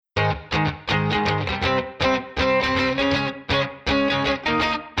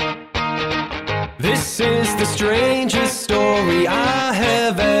This is the strangest story I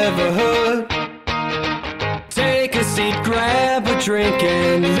have ever heard. Take a seat, grab a drink,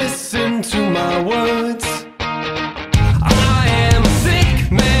 and listen to my words. I am a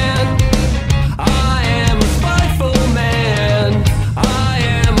sick man. I am a spiteful man. I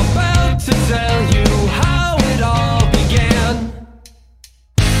am about to tell you how it all began.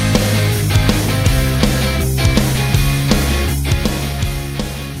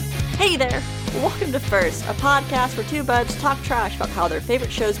 Hey there! Welcome to First, a podcast where two buds talk trash about how their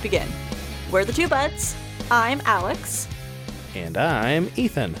favorite shows begin. We're the two buds. I'm Alex. And I'm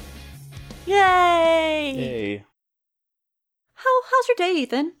Ethan. Yay! Hey. How's your day,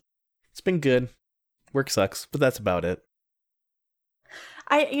 Ethan? It's been good. Work sucks, but that's about it.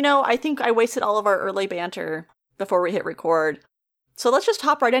 I think I wasted all of our early banter before we hit record. So let's just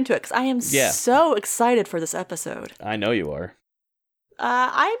hop right into it, because I am so excited for this episode. I know you are.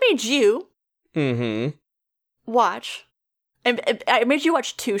 I made you watch. I made you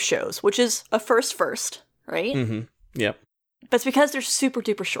watch two shows, which is a first, right? Yep. But it's because they're super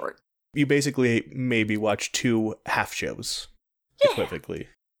duper short. You basically maybe watch two half shows. Yeah. Equivocally.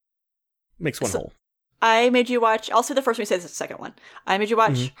 Makes one whole. I made you watch, I'll say the first one, you say the second one. I made you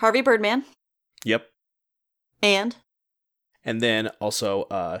watch Harvey Birdman. Yep. And then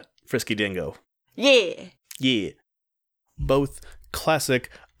also Frisky Dingo. Yeah. Yeah. Both classic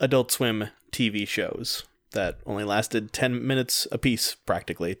Adult Swim TV shows that only lasted 10 minutes apiece,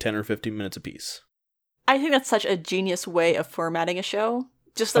 practically. 10 or 15 minutes apiece. I think that's such a genius way of formatting a show.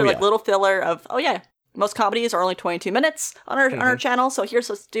 Just the little filler of, most comedies are only 22 minutes on our channel, so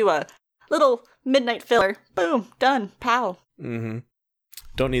let's do a little midnight filler. Boom, done, pow.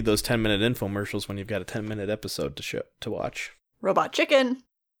 Don't need those 10-minute infomercials when you've got a 10-minute episode to watch. Robot Chicken.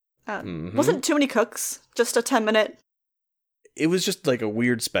 Wasn't Too Many Cooks, just a 10-minute. It was just like a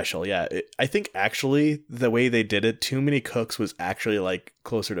weird special, yeah. I think actually the way they did it, Too Many Cooks was actually like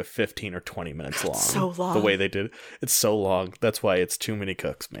closer to 15 or 20 minutes long. So long. The way they did it. It's so long. That's why it's Too Many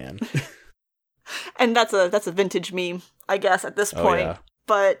Cooks, man. And that's a vintage meme, I guess, at this point. Yeah.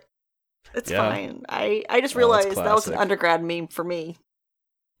 But it's fine. I just realized that was an undergrad meme for me.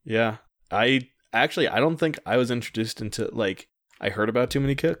 Yeah. I don't think I was introduced into, I heard about Too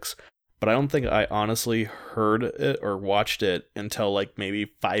Many Cooks, but I don't think I honestly heard it or watched it until maybe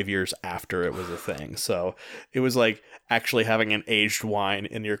 5 years after it was a thing. So it was like actually having an aged wine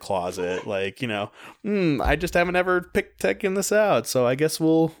in your closet. I just haven't ever taken this out. So I guess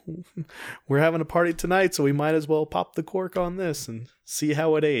we're having a party tonight. So we might as well pop the cork on this and see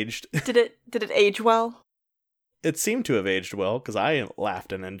how it aged. Did it age well? It seemed to have aged well because I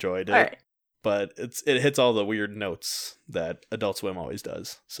laughed and enjoyed it. All right. But it hits all the weird notes that Adult Swim always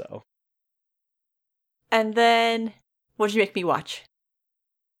does. So. And then, what did you make me watch?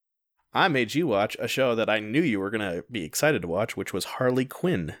 I made you watch a show that I knew you were going to be excited to watch, which was Harley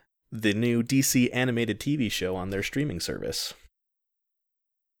Quinn, the new DC animated TV show on their streaming service.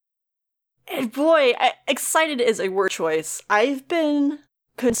 And boy, excited is a word choice. I've been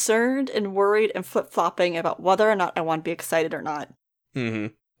concerned and worried and flip-flopping about whether or not I want to be excited or not.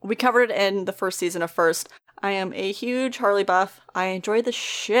 We covered it in the first season of First. I am a huge Harley buff. I enjoy the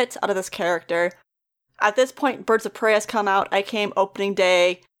shit out of this character. At this point, Birds of Prey has come out. I came opening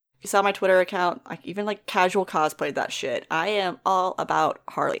day. If you saw my Twitter account, even casual cosplayed that shit. I am all about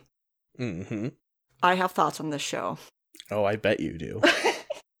Harley. I have thoughts on this show. Oh, I bet you do.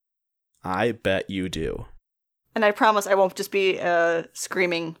 I bet you do. And I promise I won't just be a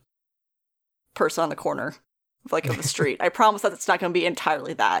screaming person on the corner of the street. I promise that it's not going to be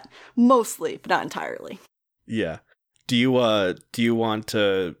entirely that. Mostly, but not entirely. Yeah. Do you want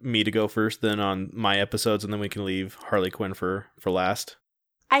me to go first then on my episodes, and then we can leave Harley Quinn for last?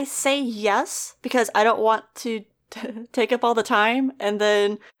 I say yes because I don't want to take up all the time, and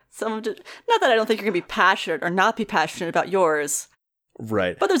then not that I don't think you're gonna be passionate or not be passionate about yours,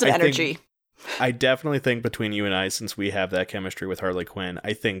 right? But there's an energy. I definitely think between you and I, since we have that chemistry with Harley Quinn,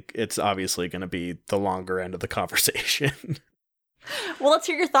 I think it's obviously going to be the longer end of the conversation. Well, let's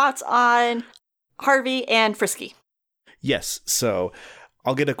hear your thoughts on Harvey and Frisky. Yes, so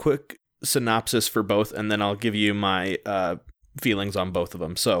I'll get a quick synopsis for both, and then I'll give you my feelings on both of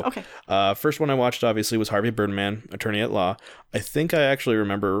them. So, okay. First one I watched, obviously, was Harvey Birdman, Attorney at Law. I think I actually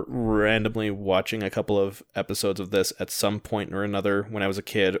remember randomly watching a couple of episodes of this at some point or another when I was a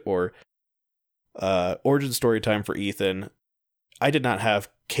kid, or origin story time for Ethan. I did not have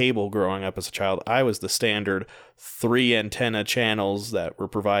cable growing up as a child, I was the standard 3 antenna channels that were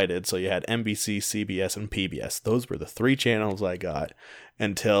provided. So you had NBC, CBS, and PBS. Those were the 3 channels I got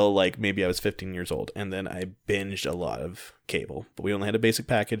until like maybe I was 15 years old. And then I binged a lot of cable. But we only had a basic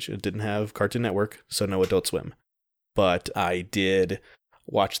package. It didn't have Cartoon Network, so no Adult Swim. But I did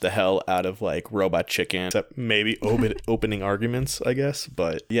watch the hell out of like Robot Chicken, except maybe opening arguments, I guess.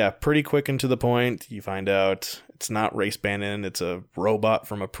 But yeah, pretty quick and to the point. You find out it's not Race Bannon, it's a robot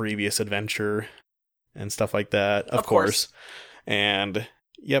from a previous adventure and stuff like that, of course. And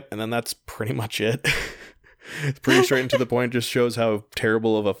yep, and then that's pretty much it. It's pretty straight and to the point. Just shows how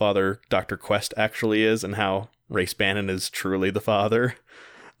terrible of a father Dr. Quest actually is and how Race Bannon is truly the father.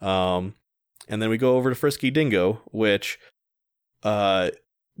 And then we go over to Frisky Dingo, which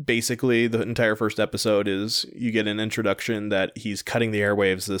basically the entire first episode is you get an introduction that he's cutting the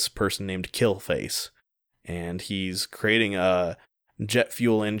airwaves, this person named Killface, and he's creating a jet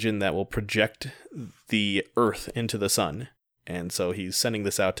fuel engine that will project the Earth into the sun. And so he's sending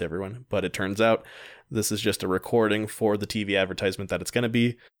this out to everyone, but it turns out this is just a recording for the TV advertisement that it's going to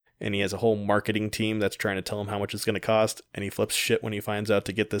be. And he has a whole marketing team that's trying to tell him how much it's going to cost. And he flips shit when he finds out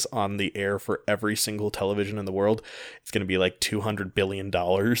to get this on the air for every single television in the world, it's going to be like $200 billion.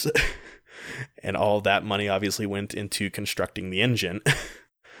 And all of that money obviously went into constructing the engine.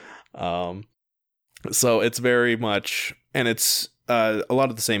 So it's very much, and it's a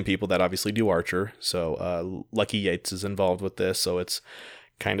lot of the same people that obviously do Archer. So Lucky Yates is involved with this. So it's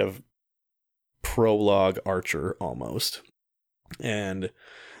kind of prologue Archer almost. And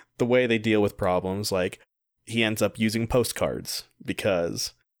the way they deal with problems, like he ends up using postcards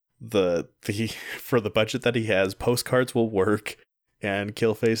because the for the budget that he has, postcards will work. And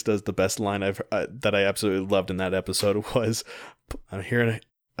Killface does the best line that I absolutely loved in that episode was, I'm hearing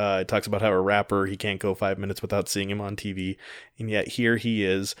it talks about how a rapper, he can't go 5 minutes without seeing him on TV, and yet here he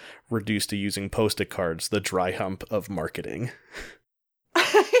is reduced to using Post-it cards, the dry hump of marketing.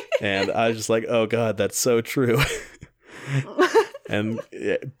 And I was just like, oh god, that's so true. And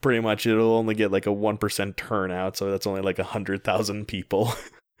pretty much it'll only get like a 1% turnout, so that's only like 100,000 people.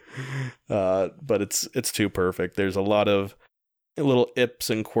 But it's too perfect. There's a lot of little ips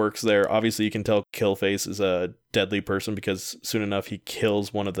and quirks there. Obviously, you can tell Killface is a deadly person because soon enough he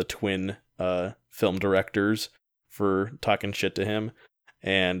kills one of the twin film directors for talking shit to him,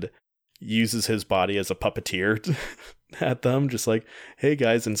 and uses his body as a puppeteer at them, just like, hey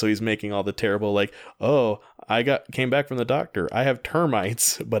guys. And so he's making all the terrible, like, oh, came back from the doctor, I have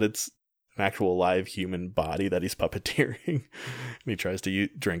termites, but it's an actual live human body that he's puppeteering. And he tries to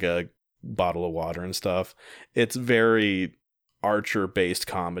drink a bottle of water and stuff. It's very Archer-based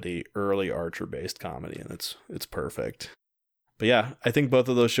comedy, early Archer-based comedy, and it's perfect. But yeah, I think both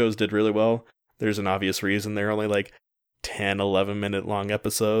of those shows did really well. There's an obvious reason they're only like 10, 11 minute long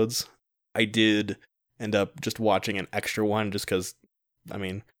episodes. I did end up just watching an extra one just because, I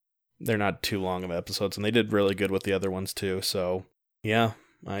mean, they're not too long of episodes, and they did really good with the other ones too. So yeah,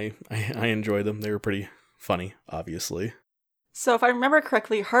 I enjoyed them. They were pretty funny, obviously. So if I remember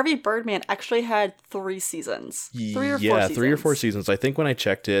correctly, Harvey Birdman actually had 3 seasons. 3 or 4 seasons. Yeah, 3 or 4 seasons. I think when I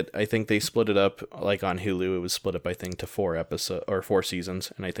checked it, I think they split it up, like on Hulu, it was split up, I think, to 4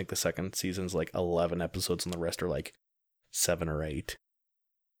 seasons. And I think the second season's like 11 episodes and the rest are like 7 or 8.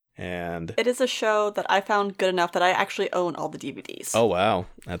 And it is a show that I found good enough that I actually own all the DVDs. Oh, wow.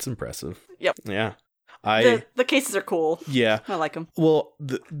 That's impressive. Yep. Yeah. The cases are cool. Yeah. I like them. Well,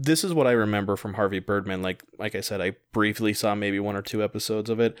 this is what I remember from Harvey Birdman. Like I said, I briefly saw maybe 1 or 2 episodes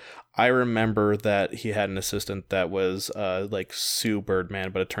of it. I remember that he had an assistant that was like Sue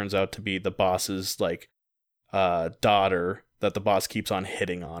Birdman, but it turns out to be the boss's like daughter that the boss keeps on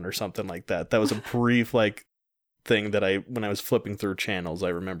hitting on or something like that. That was a brief like thing that when I was flipping through channels, I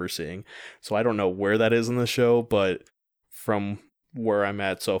remember seeing. So I don't know where that is in the show, but from where I'm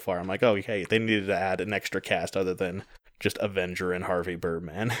at so far, I'm like, oh, hey, they needed to add an extra cast other than just Avenger and Harvey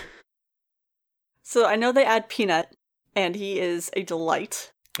Birdman. So I know they add Peanut, and he is a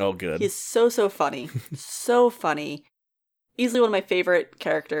delight. Oh, good. He's so funny. So funny. Easily one of my favorite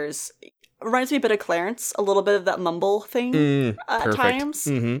characters. Reminds me a bit of Clarence, a little bit of that mumble thing at times.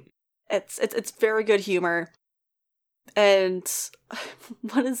 Mm-hmm. It's very good humor. And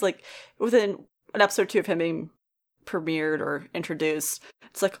what is like within an episode or 2 of him being premiered or introduced,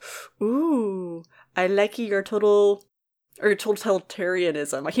 it's like, ooh, I like your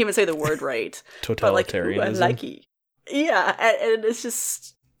totalitarianism. I can't even say the word right. Totalitarianism. But like, ooh, I like it. Yeah, and it's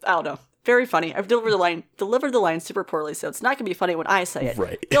just, I don't know, very funny. I've delivered the line super poorly, so it's not gonna be funny when I say it.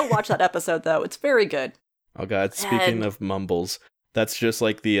 Right. Go watch that episode though; it's very good. Oh god, speaking of mumbles, that's just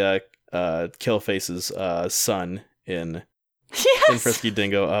like the Killface's son in Yes! in Frisky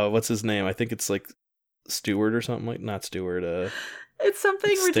Dingo. What's his name? I think it's like Stewart or something, like not Stewart. It's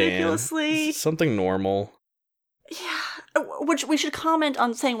something ridiculously something normal. Yeah, which we should comment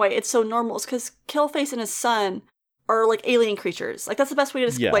on saying why it's so normal is because Killface and his son are like alien creatures. Like that's the best way to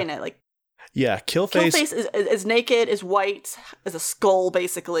explain it. Like, yeah, Killface is naked, is white, is a skull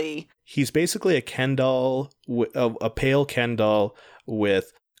basically. He's basically a Ken doll, a pale Ken doll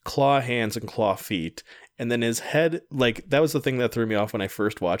with claw hands and claw feet. And then his head, like, that was the thing that threw me off when I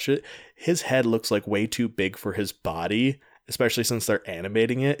first watched it. His head looks like way too big for his body, especially since they're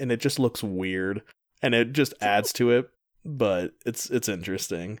animating it, and it just looks weird. And it just adds to it, but it's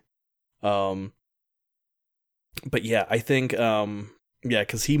interesting. But yeah, I think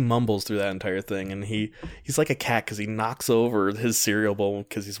because he mumbles through that entire thing, and he's like a cat because he knocks over his cereal bowl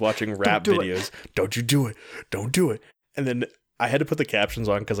because he's watching rap videos. Don't you do it? Don't do it. And then I had to put the captions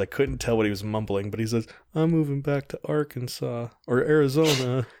on because I couldn't tell what he was mumbling, but he says, "I'm moving back to Arkansas or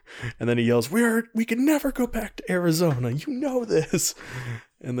Arizona," and then he yells, "We can never go back to Arizona. You know this."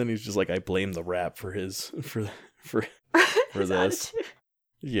 And then he's just like, "I blame the rap for his for this." Attitude.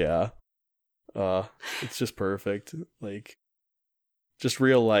 Yeah, it's just perfect. Like, just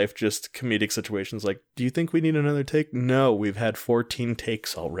real life, just comedic situations. Like, do you think we need another take? No, we've had 14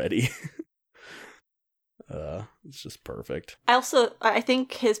 takes already. It's just perfect. I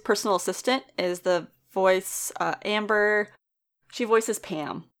think his personal assistant is the voice, Amber. She voices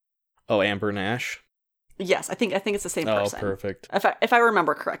Pam. Oh, Amber Nash? Yes, I think it's the same person. Oh, perfect. If I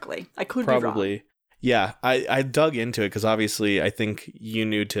remember correctly. I could be wrong. Yeah, I dug into it because obviously I think you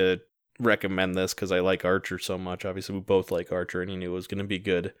knew to recommend this because I like Archer so much. Obviously, we both like Archer, and you knew it was going to be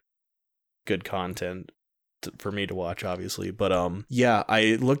good content for me to watch, obviously. But yeah,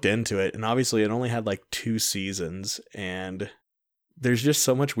 I looked into it, and obviously it only had like 2 seasons, and there's just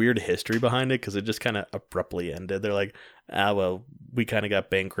so much weird history behind it because it just kind of abruptly ended. They're like, well, we kind of got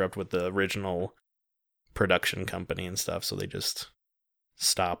bankrupt with the original production company and stuff, so they just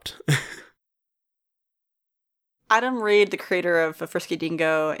stopped. Adam Reed, the creator of Frisky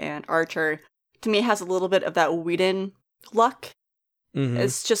Dingo and Archer, to me has a little bit of that Whedon luck. Mm-hmm.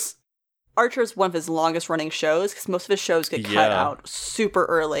 It's just Archer is one of his longest running shows because most of his shows get cut out super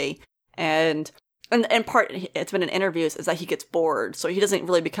early, and part it's been in interviews is that he gets bored, so he doesn't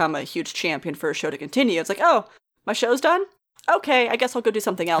really become a huge champion for a show to continue. It's like, oh, my show's done? Okay, I guess I'll go do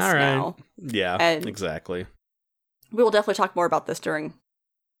something else now. Yeah, and exactly. We will definitely talk more about this during,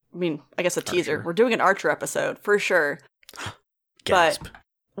 I guess a teaser. Archer. We're doing an Archer episode, for sure. Gasp. But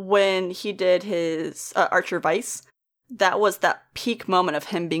when he did his Archer Vice, that was that peak moment of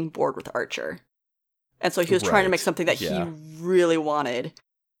him being bored with Archer. And so he was trying to make something that he really wanted,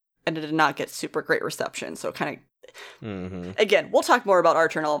 and it did not get super great reception. So kind of, again, we'll talk more about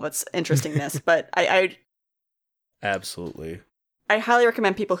Archer and all of its interestingness, but I absolutely. I highly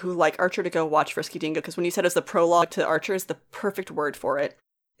recommend people who like Archer to go watch Frisky Dingo, because when you said it's the prologue to Archer, is the perfect word for it.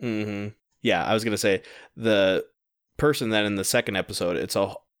 Mm-hmm. Yeah, I was going to say, the person that in the second episode, it's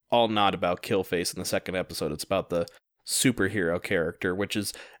all not about Killface. In the second episode, it's about the superhero character, which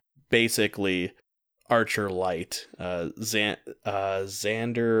is basically Archer Light.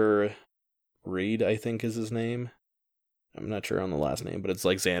 Xander Reed, I think is his name. I'm not sure on the last name, but it's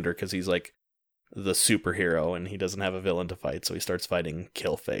like Xander because he's like the superhero and he doesn't have a villain to fight, so he starts fighting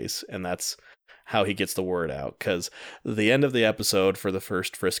Killface, and that's how he gets the word out. Because the end of the episode for the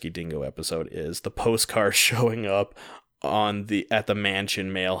first Frisky Dingo episode is the postcard showing up at the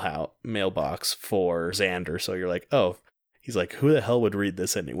mansion mailbox for Xander. So you're like, oh, he's like, who the hell would read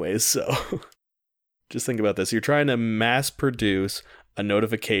this anyways? So just think about this. You're trying to mass produce a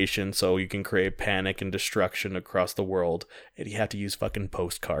notification so you can create panic and destruction across the world, and you have to use fucking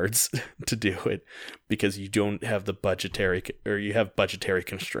postcards to do it because you don't have you have budgetary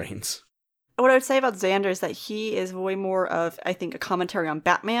constraints. What I would say about Xander is that he is way more of, I think, a commentary on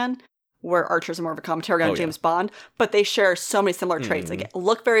Batman, where Archer's more of a commentary on James Bond, but they share so many similar traits. Like,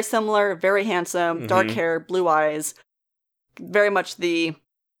 look very similar, very handsome, dark hair, blue eyes, very much the,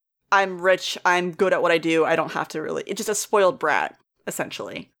 I'm rich, I'm good at what I do, I don't have to really, it's just a spoiled brat,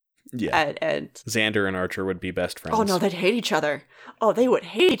 essentially. Yeah. And Xander and Archer would be best friends. Oh no, they'd hate each other. Oh, they would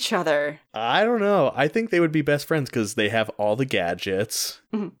hate each other. I don't know. I think they would be best friends because they have all the gadgets,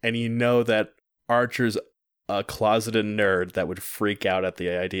 and you know that Archer's a closeted nerd that would freak out at the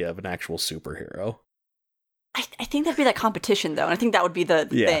idea of an actual superhero. I think that'd be that competition, though, and I think that would be the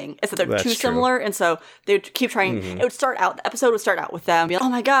thing, is that they're too similar, and so they would keep trying. It would start out, the episode would start out with them being like, oh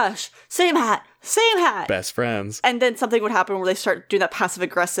my gosh, same hat, best friends. And then something would happen where they start doing that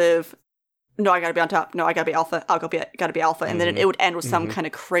passive-aggressive, no, I gotta be on top, no, I gotta be alpha, gotta be alpha, and then it would end with some kind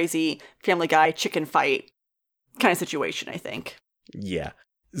of crazy Family Guy chicken fight, kind of situation, I think. Yeah.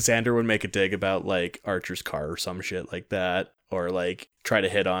 Xander would make a dig about, like, Archer's car or some shit like that, or, like, try to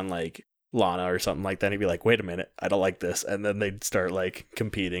hit on, like, Lana or something like that. He'd be like, wait a minute, I don't like this. And then they'd start, like,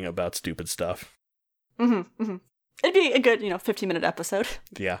 competing about stupid stuff. Mm-hmm, mm-hmm. It'd be a good, 15-minute episode.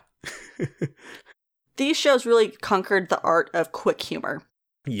 Yeah. These shows really conquered the art of quick humor.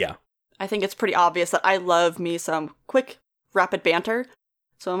 Yeah. I think it's pretty obvious that I love me some quick, rapid banter.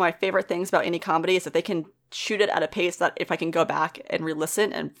 Some of my favorite things about any comedy is that they can shoot it at a pace that if I can go back and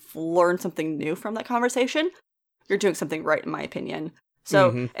re-listen and learn something new from that conversation, you're doing something right, in my opinion.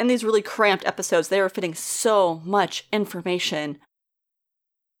 So in these really cramped episodes, they were fitting so much information.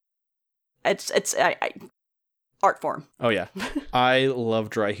 It's art form. Oh yeah. I love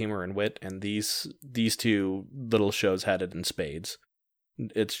dry humor and wit, and these two little shows had it in spades.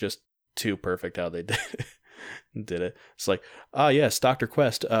 It's just too perfect how they did it. It's like, yes, Dr.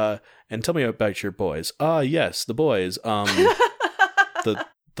 Quest, and tell me about your boys. Yes, the boys. The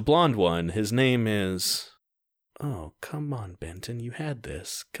blonde one, his name is, oh, come on, Benton, you had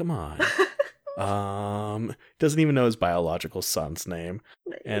this. Come on. Doesn't even know his biological son's name.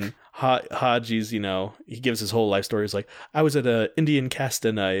 And Haji's, he gives his whole life story. He's like, I was at a Indian caste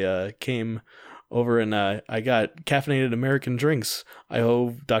and I came over and I got caffeinated American drinks. I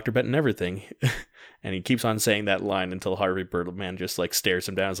owe Dr. Benton everything. And he keeps on saying that line until Harvey Birdman just like stares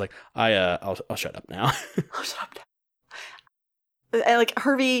him down. It's like, I'll shut up now. I'll shut up now. And like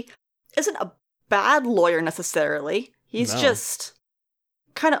Harvey isn't a bad lawyer necessarily. He's just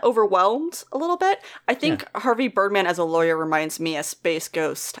kind of overwhelmed a little bit. I think Harvey Birdman as a lawyer reminds me of Space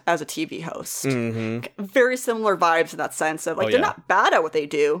Ghost as a TV host. Mm-hmm. Very similar vibes in that sense of like they're not bad at what they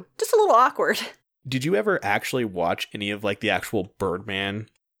do, just a little awkward. Did you ever actually watch any of like the actual Birdman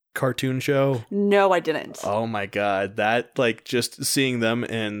cartoon show? No, I didn't. Oh my god, that like just seeing them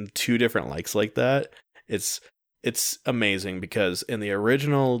in two different likes like that, it's amazing because in the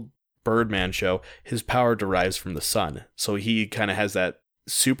original Birdman show, his power derives from the sun. So he kind of has that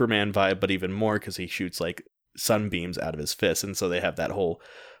Superman vibe, but even more because he shoots like sunbeams out of his fists, and so they have that whole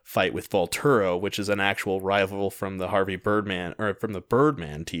fight with Volturo, which is an actual rival from the Harvey Birdman or from the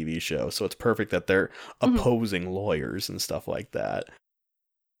Birdman TV show. So it's perfect that they're opposing lawyers and stuff like that.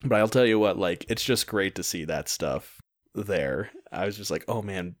 But I'll tell you what, like, it's just great to see that stuff there. I was just like, oh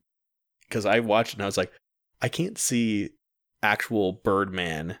man, because I watched it and I was like, I can't see actual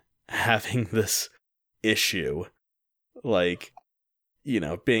Birdman having this issue, like,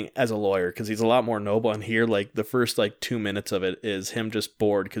 being as a lawyer, because he's a lot more noble. And here, like, the first, like, 2 minutes of it is him just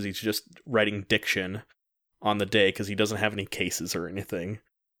bored because he's just writing diction on the day because he doesn't have any cases or anything.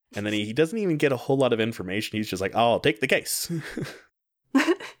 And then he doesn't even get a whole lot of information. He's just like, I'll take the case.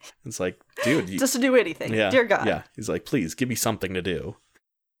 It's like, dude. Just to do anything. Yeah, dear God. Yeah. He's like, please, give me something to do.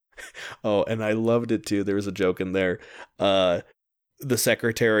 Oh, and I loved it, too. There was a joke in there. The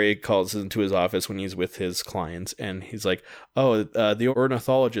secretary calls into his office when he's with his clients, and he's like, oh, the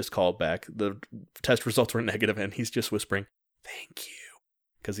ornithologist called back. The test results were negative, and he's just whispering, thank you.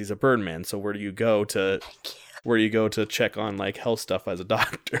 Because he's a Birdman, so where do you go to check on, like, health stuff as a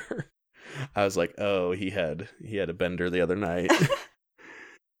doctor? I was like, oh, he had a bender the other night.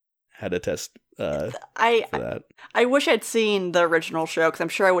 Had a test for that. I wish I'd seen the original show, because I'm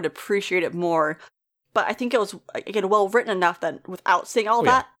sure I would appreciate it more. But I think it was, again, well written enough that without seeing all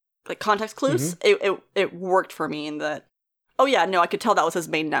that, like context clues, it worked for me in that, I could tell that was his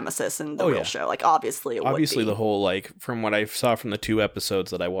main nemesis in the real show. Like, obviously it would be. The whole, like, from what I saw from the 2 episodes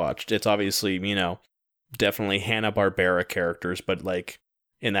that I watched, it's obviously, definitely Hanna-Barbera characters, but, like,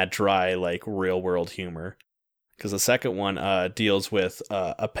 in that dry, like, real-world humor. Because the second one deals with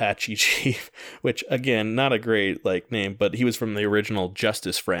Apache Chief, which, again, not a great like name, but he was from the original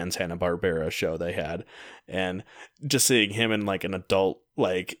Justice Friends Hanna-Barbera show they had. And just seeing him in like an adult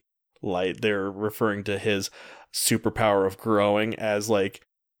like light, they're referring to his superpower of growing as like,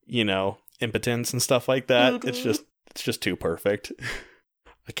 impotence and stuff like that. Mm-hmm. It's just too perfect.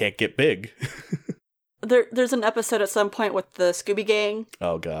 I can't get big. There's an episode at some point with the Scooby Gang.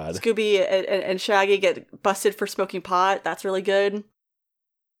 Oh, God. Scooby and Shaggy get busted for smoking pot. That's really good.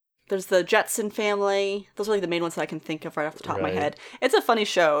 There's the Jetson family. Those are like the main ones that I can think of right off the top of my head. It's a funny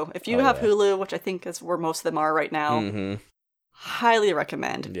show. If you have Hulu, which I think is where most of them are right now, highly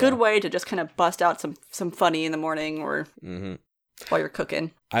recommend. Yeah. Good way to just kind of bust out some funny in the morning or while you're cooking.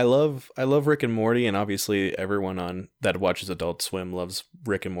 I love Rick and Morty, and obviously everyone that watches Adult Swim loves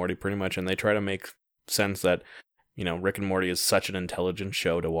Rick and Morty pretty much, and they try to make sense that Rick and Morty is such an intelligent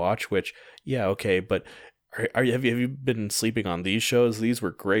show to watch, which but have you been sleeping on these shows? These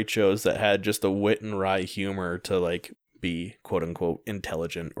were great shows that had just the wit and wry humor to like be quote unquote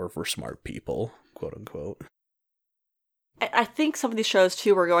intelligent or for smart people, quote unquote. I think some of these shows,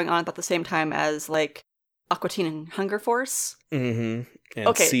 too, were going on about the same time as, like, Aqua Teen and Hunger Force. Mm-hmm.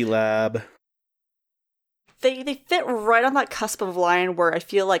 And C-Lab. They fit right on that cusp of line where I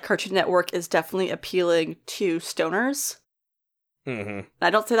feel like Cartoon Network is definitely appealing to stoners. Mm-hmm.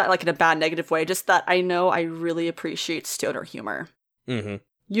 I don't say that like in a bad, negative way, just that I know I really appreciate stoner humor. Mm-hmm.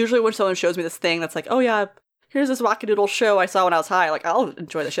 Usually when someone shows me this thing that's like, oh yeah, here's this wackadoodle show I saw when I was high, like, I'll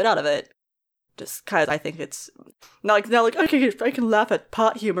enjoy the shit out of it. Just because I think it's not like okay, I can laugh at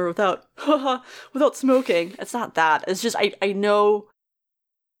pot humor without smoking. It's not that. It's just I know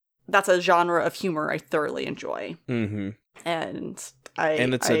that's a genre of humor I thoroughly enjoy. Mm-hmm. And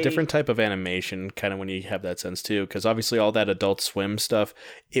it's a different type of animation, kind of when you have that sense too, because obviously all that Adult Swim stuff,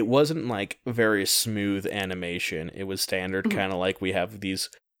 it wasn't like very smooth animation. It was standard, kind of like we have these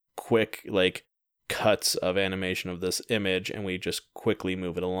quick like cuts of animation of this image, and we just quickly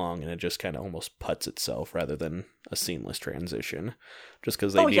move it along, and it just kind of almost puts itself rather than a seamless transition, just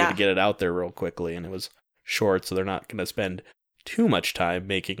because they needed to get it out there real quickly, and it was short, so they're not going to spend too much time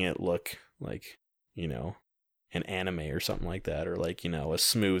making it look like, you know, an anime or something like that, or like, you know, a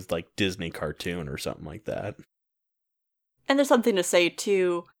smooth like Disney cartoon or something like that. And there's something to say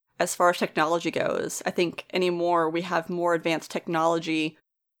too, as far as technology goes. I think anymore we have more advanced technology,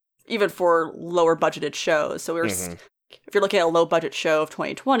 even for lower budgeted shows. So if you're looking at a low budget show of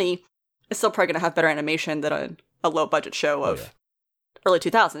 2020, it's still probably going to have better animation than a low budget show of early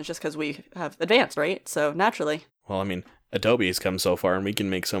 2000s, just because we have advanced, right? So naturally. Well, I mean, Adobe's come so far, and we can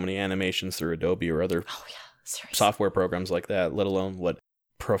make so many animations through Adobe or other software programs like that, let alone what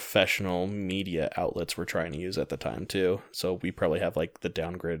professional media outlets were trying to use at the time too. So we probably have like the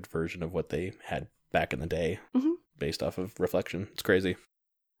downgraded version of what they had back in the day, based off of Reflection. It's crazy.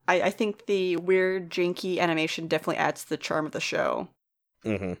 I think the weird, janky animation definitely adds to the charm of the show.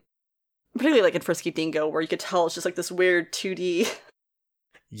 Mm-hmm. Particularly like in Frisky Dingo, where you could tell it's just like this weird 2D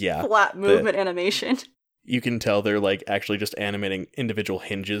flat movement animation. You can tell they're like actually just animating individual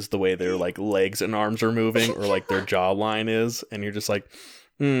hinges, the way their like legs and arms are moving, or like their jawline is, and you're just like,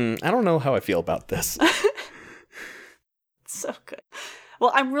 I don't know how I feel about this. So good.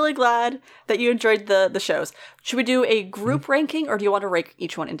 Well, I'm really glad that you enjoyed the shows. Should we do a group ranking, or do you want to rank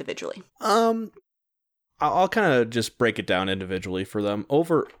each one individually? I'll kind of just break it down individually for them.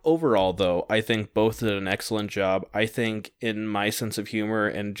 Overall, though, I think both did an excellent job. I think in my sense of humor,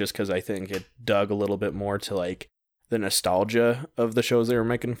 and just because I think it dug a little bit more to like the nostalgia of the shows they were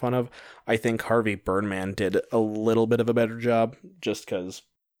making fun of, I think Harvey Birdman did a little bit of a better job, just because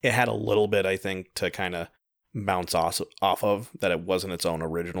it had a little bit, I think, to kind of bounce off of, that it wasn't its own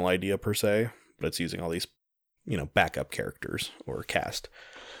original idea per se, but it's using all these, you know, backup characters or cast.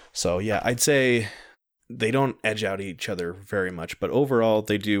 So yeah, I'd say they don't edge out each other very much, but overall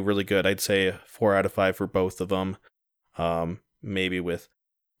they do really good. I'd say 4 out of 5 for both of them. Maybe with,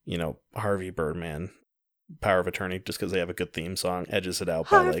 you know, Harvey Birdman, Power of Attorney, just because they have a good theme song, edges it out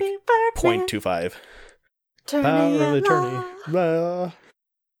by like 0.25. Power of Attorney. Blah.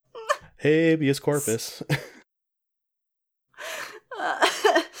 Habeas corpus.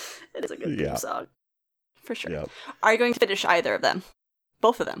 It is a good theme song. For sure. Yep. Are you going to finish either of them?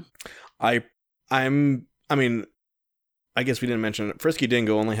 Both of them? I mean, I guess we didn't mention it. Frisky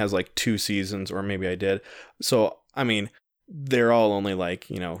Dingo only has like 2 seasons, or maybe I did. So, I mean, they're all only like,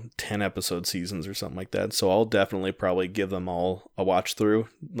 you know, 10 episode seasons or something like that. So I'll definitely probably give them all a watch through.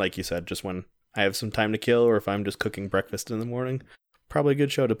 Like you said, just when I have some time to kill, or if I'm just cooking breakfast in the morning. Probably a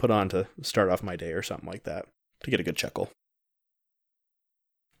good show to put on to start off my day or something like that, to get a good chuckle.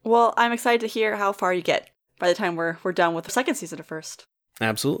 Well, I'm excited to hear how far you get by the time we're done with the second season of First.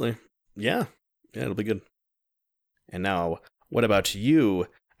 Absolutely. Yeah, it'll be good. And now, what about you,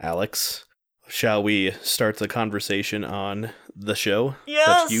 Alex? Shall we start the conversation on the show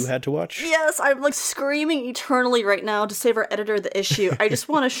that you had to watch? Yes, I'm like screaming eternally right now to save our editor the issue. I just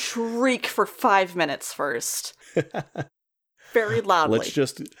want to shriek for 5 minutes first. Very loudly. Let's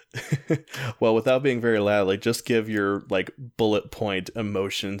just, well, without being very loudly, just give your like bullet point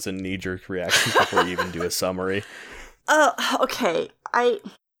emotions and knee-jerk reactions before you even do a summary. Okay. I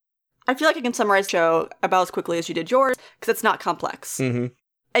feel like I can summarize the show about as quickly as you did yours, because it's not complex. Mm-hmm.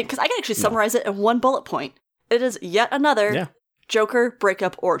 And because I can actually summarize it in one bullet point. It is yet another Joker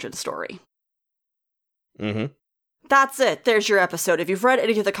breakup origin story. Mm-hmm. That's it. There's your episode. If you've read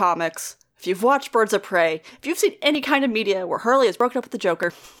any of the comics, if you've watched Birds of Prey, if you've seen any kind of media where Harley is broken up with the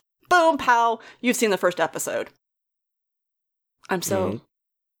Joker, boom, pow, you've seen the first episode. I'm so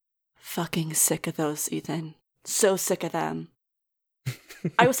fucking sick of those, Ethan. So sick of them.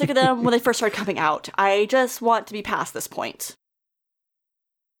 I was sick of them when they first started coming out. I just want to be past this point.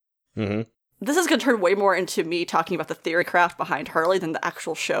 Mm-hmm. this is going to turn way more into me talking about the theory craft behind Harley than the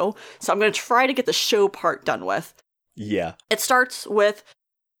actual show. So I'm going to try to get the show part done with. Yeah. It starts with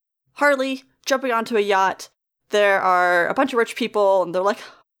Harley jumping onto a yacht. There are a bunch of rich people, and they're like,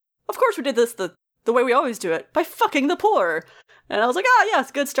 of course we did this the way we always do it, by fucking the poor. And I was like, oh, yeah, it's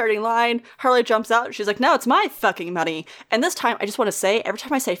a good starting line. Harley jumps out. She's like, no, it's my fucking money. And this time, I just want to say, every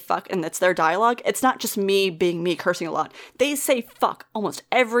time I say fuck and it's their dialogue, it's not just me being me cursing a lot. They say fuck almost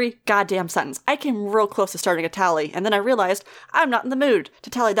every goddamn sentence. I came real close to starting a tally, and then I realized I'm not in the mood to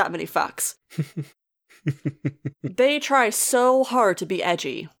tally that many fucks. They try so hard to be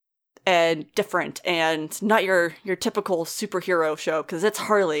edgy and different and not your typical superhero show, because it's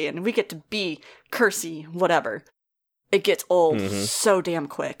Harley and we get to be cursy, whatever. It gets old so damn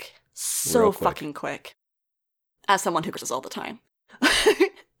quick. So fucking quick. As someone who curses all the time.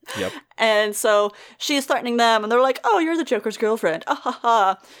 Yep. And so she's threatening them, and they're like, oh, you're the Joker's girlfriend. Ah ha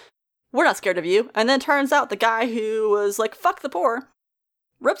ha. We're not scared of you. And then turns out the guy who was like, fuck the poor,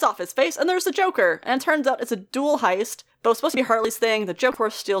 rips off his face, and there's the Joker. And it turns out it's a dual heist, but it's supposed to be Harley's thing. The Joker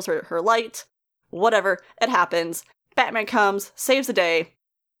steals her light. Whatever. It happens. Batman comes, saves the day.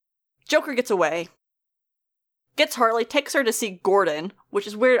 Joker gets away. Gets Harley, takes her to see Gordon, which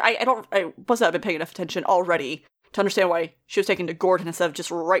is weird. I must not have been paying enough attention already to understand why she was taken to Gordon instead of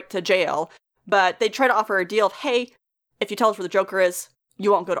just right to jail. But they try to offer her a deal of, hey, if you tell us where the Joker is, you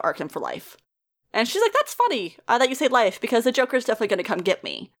won't go to Arkham for life. And she's like, that's funny that you say life, because the Joker's definitely going to come get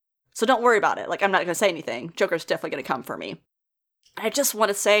me. So don't worry about it. Like, I'm not going to say anything. Joker's definitely going to come for me. I just want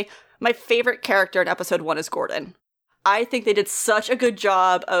to say, my favorite character in episode 1 is Gordon. I think they did such a good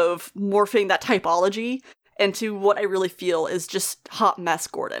job of morphing that typology into what I really feel is just hot mess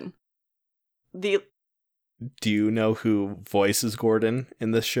Gordon. Do you know who voices Gordon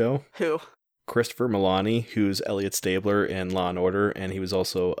in this show? Who? Christopher Milani, who's Elliot Stabler in Law and Order, and he was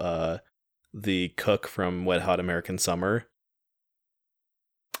also the cook from Wet Hot American Summer.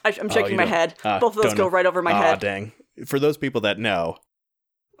 I'm shaking my head. Both of those go right over my head. Dang. For those people that know,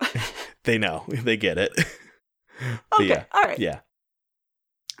 they know. They get it. Okay, yeah, all right. Yeah.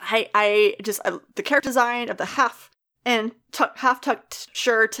 I the character design of the half-tucked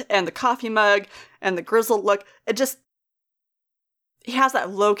shirt and the coffee mug and the grizzled look, he has that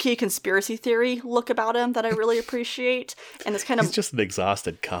low-key conspiracy theory look about him that I really appreciate. And it's kind of... He's just an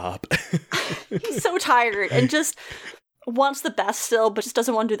exhausted cop. He's so tired and just wants the best still, but just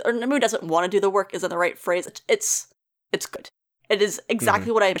doesn't want to do... Or maybe doesn't want to do the work isn't the right phrase. It's good. It is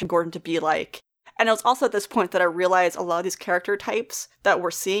exactly what I imagined Gordon to be like. And it was also at this point that I realized a lot of these character types that we're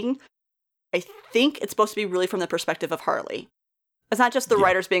seeing, I think it's supposed to be really from the perspective of Harley. It's not just the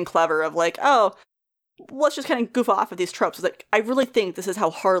writers being clever of like, oh, let's just kind of goof off of these tropes. It's like, I really think this is how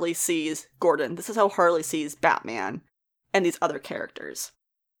Harley sees Gordon. This is how Harley sees Batman and these other characters.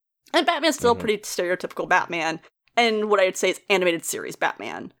 And Batman's still pretty stereotypical Batman, and what I'd say is animated series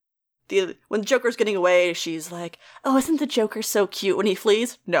Batman. When the Joker's getting away, she's like, oh, isn't the Joker so cute when he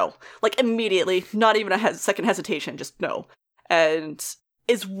flees? No. Like, immediately, not even a second hesitation, just no. And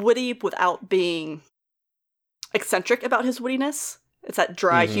is witty without being eccentric about his wittiness. It's that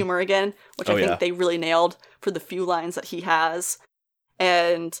dry humor again, which I think they really nailed for the few lines that he has.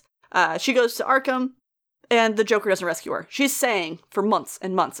 And she goes to Arkham, and the Joker doesn't rescue her. She's saying for months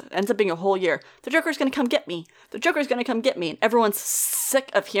and months, it ends up being a whole year, the Joker's gonna come get me. The Joker's gonna come get me. And everyone's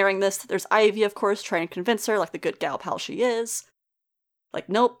sick of hearing this. There's Ivy, of course, trying to convince her, like the good gal pal she is. Like,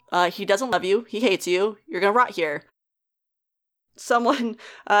 nope, he doesn't love you. He hates you. You're gonna rot here. Someone,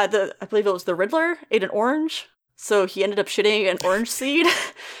 I believe it was the Riddler, ate an orange. So he ended up shitting an orange seed.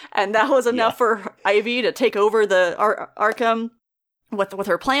 And that was enough for Ivy to take over the Arkham with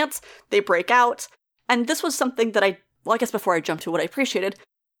her plants. They break out. And this was something that I guess before I jump to what I appreciated,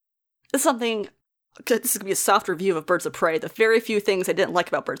 this is something, this is going to be a soft review of Birds of Prey, the very few things I didn't like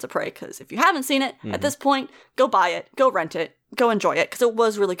about Birds of Prey, because if you haven't seen it, at this point, go buy it, go rent it, go enjoy it, because it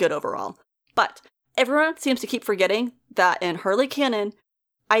was really good overall. But everyone seems to keep forgetting that in Harley canon,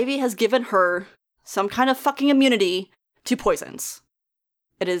 Ivy has given her some kind of fucking immunity to poisons.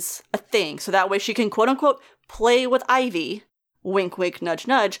 It is a thing, so that way she can quote-unquote play with Ivy, wink wink nudge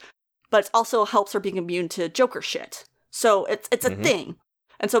nudge, but it also helps her being immune to Joker shit. So it's a thing.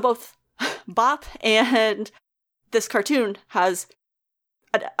 And so both Bop and this cartoon has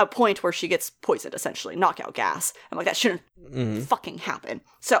a point where she gets poisoned, essentially, knockout gas. I'm like, that shouldn't fucking happen.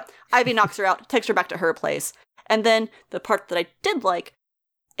 So Ivy knocks her out, takes her back to her place. And then the part that I did like,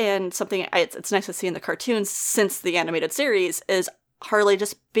 and something it's nice to see in the cartoons since the animated series, is Harley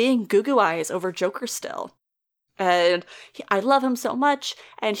just being goo-goo eyes over Joker still. And I love him so much,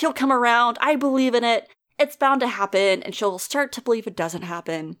 and he'll come around, I believe in it, it's bound to happen, and she'll start to believe it doesn't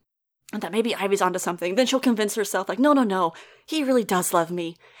happen. and that maybe Ivy's onto something. Then she'll convince herself, like, no, he really does love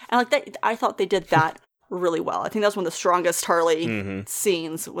me. And like that, I thought they did that really well. I think that was one of the strongest Harley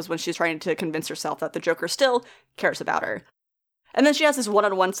scenes, was when she's trying to convince herself that the Joker still cares about her. And then she has this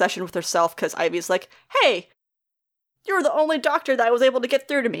one-on-one session with herself because Ivy's like, hey, you're the only doctor that was able to get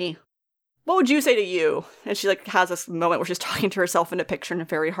through to me. What would you say to you? And she like has this moment where she's talking to herself in a picture in a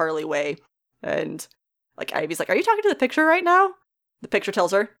very Harley way. And like Ivy's like, are you talking to the picture right now? The picture tell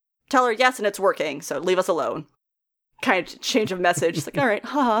her yes, and it's working, so leave us alone. Kind of change of message. It's like, all right,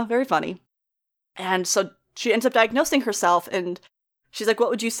 haha, very funny. And so she ends up diagnosing herself, and she's like, what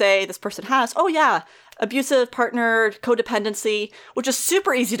would you say this person has? Oh yeah, abusive partner, codependency, which is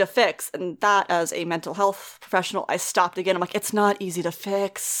super easy to fix. And that, as a mental health professional, I stopped again. I'm like, it's not easy to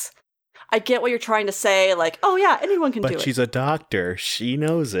fix. I get what you're trying to say, like, oh yeah, anyone can do it. But she's a doctor. She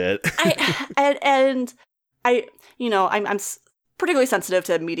knows it. I'm particularly sensitive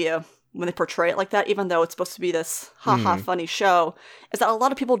to media when they portray it like that, even though it's supposed to be this funny show, is that a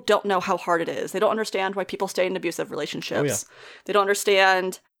lot of people don't know how hard it is. They don't understand why people stay in abusive relationships. Oh, yeah. They don't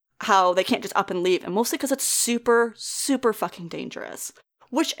understand how they can't just up and leave, and mostly because it's super, super fucking dangerous.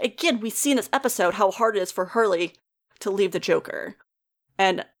 Which, again, we see in this episode how hard it is for Harley to leave the Joker.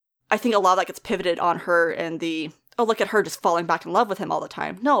 And I think a lot of that gets pivoted on her and the, oh, look at her just falling back in love with him all the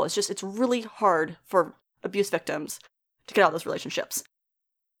time. No, it's really hard for abuse victims to get out of those relationships.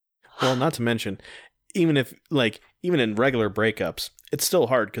 Well, not to mention, even in regular breakups, it's still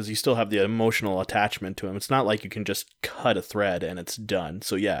hard because you still have the emotional attachment to him. It's not like you can just cut a thread and it's done.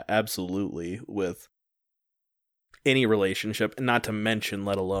 So yeah, absolutely, with any relationship, and not to mention,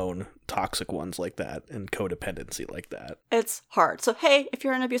 let alone toxic ones like that and codependency like that. It's hard. So hey, if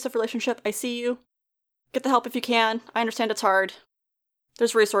you're in an abusive relationship, I see you. Get the help if you can. I understand it's hard.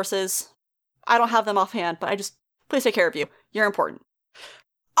 There's resources. I don't have them offhand, but please take care of you. You're important.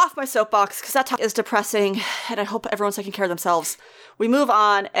 Off my soapbox, because that talk is depressing, and I hope everyone's taking care of themselves. We move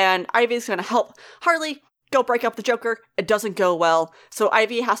on, and Ivy's going to help Harley go break up the Joker. It doesn't go well, so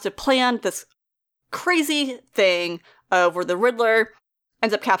Ivy has to plan this crazy thing where the Riddler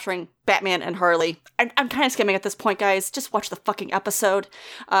ends up capturing Batman and Harley. I'm kind of skimming at this point, guys. Just watch the fucking episode.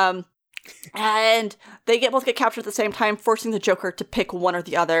 And they both get captured at the same time, forcing the Joker to pick one or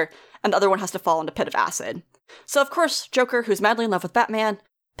the other, and the other one has to fall into a pit of acid. So, of course, Joker, who's madly in love with Batman,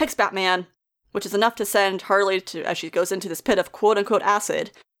 picks Batman, which is enough to send Harley to, as she goes into this pit of quote-unquote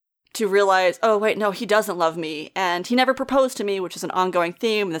acid, to realize, oh, wait, no, he doesn't love me, and he never proposed to me, which is an ongoing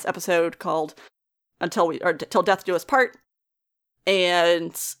theme in this episode called Till Death Do Us Part.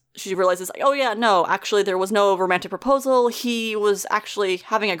 And she realizes, like, oh yeah, no, actually there was no romantic proposal. He was actually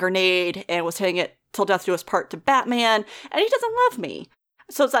having a grenade and was hitting it till death do us part to Batman, and he doesn't love me.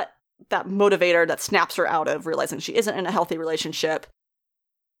 So it's that motivator that snaps her out of realizing she isn't in a healthy relationship.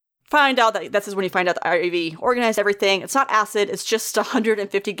 This is when you find out that Ivy organized everything. It's not acid, it's just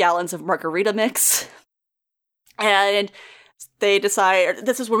 150 gallons of margarita mix. And they decide,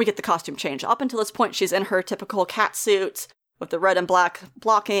 this is when we get the costume change. Up until this point, she's in her typical cat suit with the red and black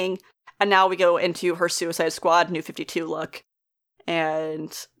blocking, and now we go into her Suicide Squad New 52 look.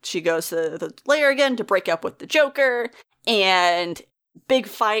 And she goes to the lair again to break up with the Joker, and big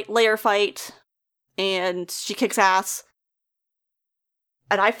fight, lair fight, and she kicks ass.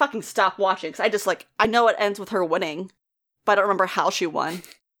 And I fucking stopped watching, because I know it ends with her winning, but I don't remember how she won.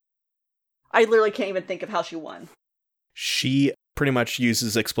 I literally can't even think of how she won. She pretty much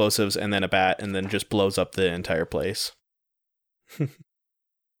uses explosives and then a bat and then just blows up the entire place.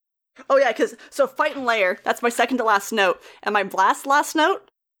 Oh yeah, so fight and lair, that's my second to last note. And my last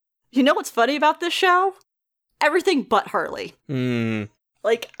note, you know what's funny about this show? Everything but Harley.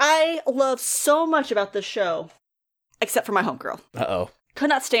 I love so much about this show, except for my homegirl. Uh-oh. Could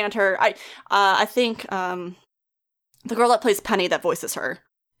not stand her. I think the girl that plays Penny that voices her.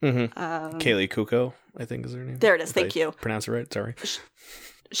 Mm-hmm. Kaylee Kuko, I think is her name. There it is. Thank you. Pronounce it right. Sorry.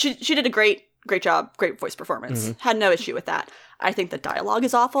 She did a great job. Great voice performance. Mm-hmm. Had no issue with that. I think the dialogue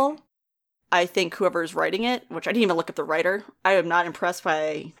is awful. I think whoever's writing it, which I didn't even look at the writer, I am not impressed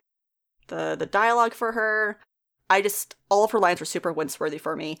by the dialogue for her. All of her lines were super wince-worthy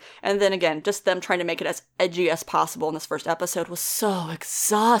for me. And then again, just them trying to make it as edgy as possible in this first episode was so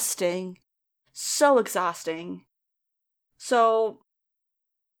exhausting. So exhausting. So,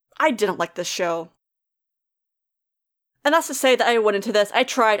 I didn't like this show. And that's to say that I went into this, I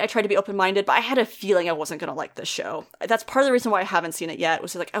tried to be open-minded, but I had a feeling I wasn't going to like this show. That's part of the reason why I haven't seen it yet. It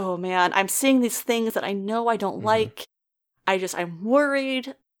was like, oh man, I'm seeing these things that I know I don't like. I'm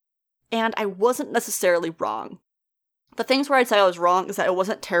worried. And I wasn't necessarily wrong. The things where I'd say I was wrong is that it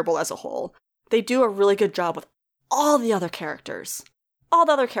wasn't terrible as a whole. They do a really good job with all the other characters. all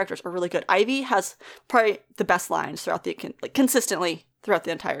the other characters are really good. Ivy has probably the best lines throughout consistently throughout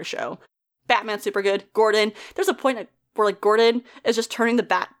the entire show. Batman's super good. Gordon, there's a point where like Gordon is just turning the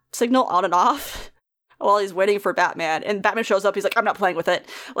bat signal on and off while he's waiting for Batman, and Batman shows up. He's like, I'm not playing with it.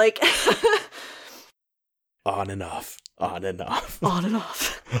 Like, on and off, on and off, on and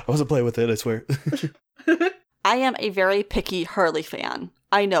off. I wasn't playing with it, I swear. I am a very picky Harley fan.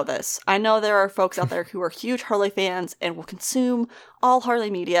 I know this. I know there are folks out there who are huge Harley fans and will consume all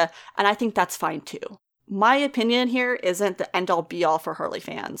Harley media, and I think that's fine too. My opinion here isn't the end-all be-all for Harley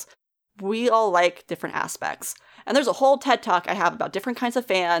fans. We all like different aspects. And there's a whole TED Talk I have about different kinds of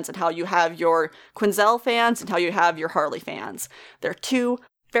fans and how you have your Quinzel fans and how you have your Harley fans. They're two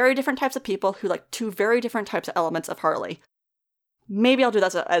very different types of people who like two very different types of elements of Harley. Maybe I'll do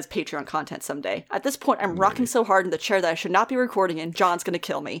that as Patreon content someday. At this point, I'm rocking so hard in the chair that I should not be recording and John's going to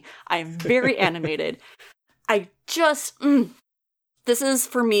kill me. I am very animated. This is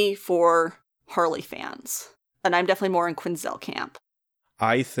for me for Harley fans. And I'm definitely more in Quinzel camp.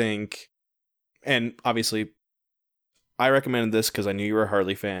 I think, and obviously, I recommended this because I knew you were a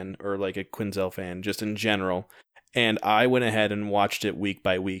Harley fan or like a Quinzel fan, just in general. And I went ahead and watched it week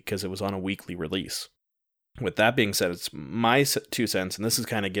by week because it was on a weekly release. With that being said, it's my 2 cents, and this is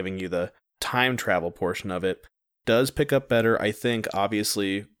kind of giving you the time travel portion of it. Does pick up better. I think,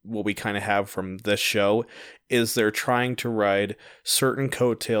 obviously, what we kind of have from this show is they're trying to ride certain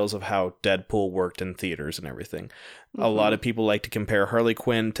coattails of how Deadpool worked in theaters and everything. Mm-hmm. A lot of people like to compare Harley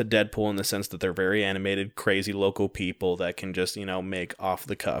Quinn to Deadpool in the sense that they're very animated, crazy local people that can just, make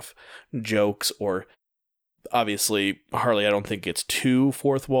off-the-cuff jokes. Or, obviously, Harley, I don't think gets too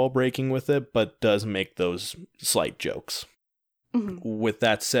fourth wall breaking with it, but does make those slight jokes. Mm-hmm. With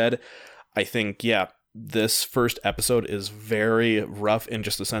that said, I think, this first episode is very rough in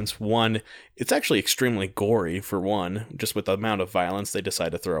just a sense. One, it's actually extremely gory for one, just with the amount of violence they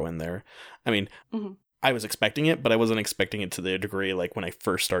decide to throw in there. I mean, I was expecting it, but I wasn't expecting it to the degree like when I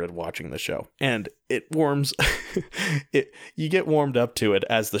first started watching the show. And it warms, you get warmed up to it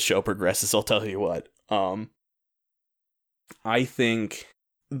as the show progresses, I'll tell you what. I think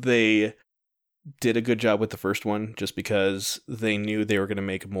they did a good job with the first one just because they knew they were going to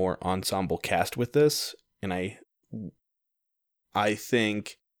make a more ensemble cast with this. And I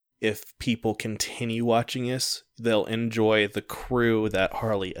think if people continue watching this, they'll enjoy the crew that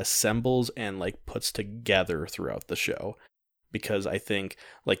Harley assembles and like puts together throughout the show. Because I think,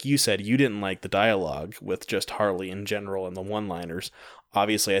 like you said, you didn't like the dialogue with just Harley in general and the one-liners.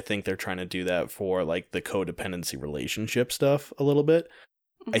 Obviously, I think they're trying to do that for like the codependency relationship stuff a little bit.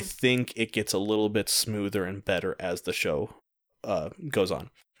 I think it gets a little bit smoother and better as the show goes on.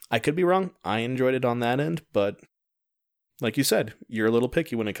 I could be wrong. I enjoyed it on that end, but like you said, you're a little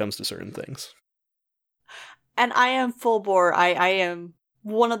picky when it comes to certain things. And I am full bore. I am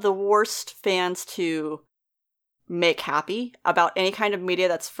one of the worst fans to make happy about any kind of media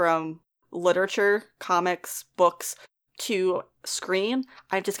that's from literature, comics, books, to screen.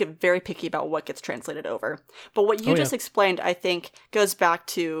 I just get very picky about what gets translated over. But what you just explained, I think, goes back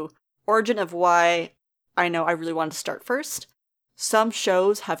to origin of why I know I really wanted to start first. Some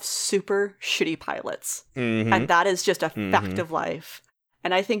shows have super shitty pilots. And that is just a fact of life.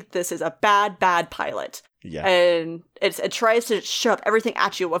 And I think this is a bad pilot. Yeah. And it tries to shove everything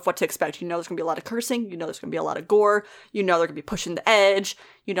at you of what to expect. You know there's going to be a lot of cursing. You know there's going to be a lot of gore. You know they're going to be pushing the edge.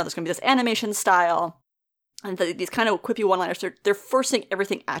 You know there's going to be this animation style. And these kind of quippy one-liners, they're forcing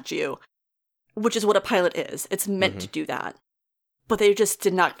everything at you, which is what a pilot is. It's meant to do that. But they just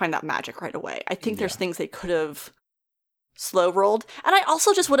did not find that magic right away. I think there's things they could have slow-rolled. And I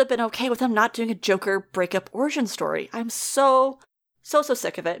also just would have been okay with them not doing a Joker breakup origin story. I'm so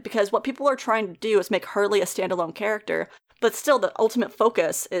sick of it, because what people are trying to do is make Harley a standalone character, but still the ultimate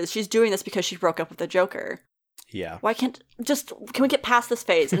focus is she's doing this because she broke up with the Joker. Yeah. Can we get past this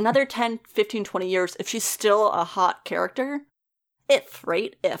phase? In another 10, 15, 20 years, if she's still a hot character, if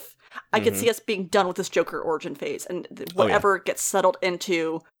I could see us being done with this Joker origin phase, and whatever gets settled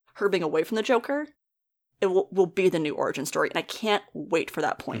into her being away from the Joker, it will be the new origin story, and I can't wait for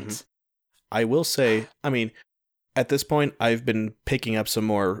that point. I will say, I mean, at this point, I've been picking up some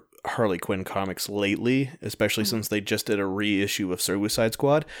more Harley Quinn comics lately, especially since they just did a reissue of Suicide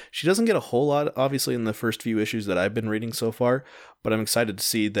Squad. She doesn't get a whole lot, obviously, in the first few issues that I've been reading so far, but I'm excited to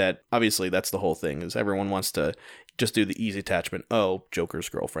see that, obviously, that's the whole thing, is everyone wants to just do the easy attachment, Joker's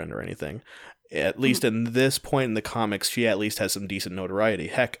girlfriend or anything. At least in this point in the comics, she at least has some decent notoriety.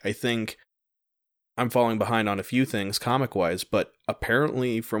 Heck, I think I'm falling behind on a few things comic-wise, but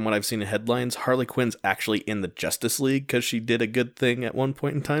apparently, from what I've seen in headlines, Harley Quinn's actually in the Justice League because she did a good thing at one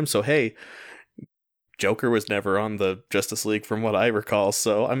point in time. So, hey, Joker was never on the Justice League from what I recall.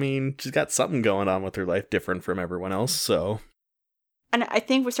 So, I mean, she's got something going on with her life different from everyone else, so. And I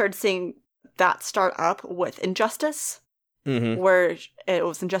think we started seeing that start up with Injustice, where it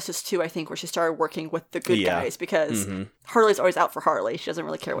was Injustice 2, I think, where she started working with the good guys, because Harley's always out for Harley. She doesn't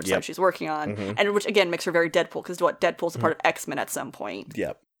really care which side she's working on. And which, again, makes her very Deadpool, because Deadpool's a part of X-Men at some point.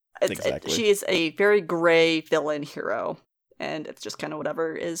 Yep, exactly. She is a very gray villain hero, and it's just kind of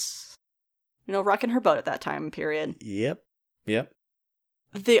whatever is, rocking her boat at that time period. Yep.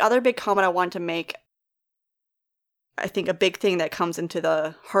 The other big comment I wanted to make, I think a big thing that comes into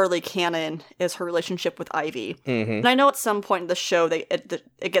the Harley canon is her relationship with Ivy. And I know at some point in the show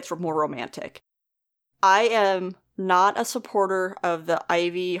it gets more romantic. I am not a supporter of the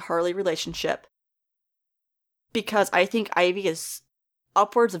Ivy-Harley relationship because I think Ivy is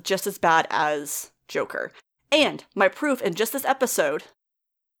upwards of just as bad as Joker. And my proof in just this episode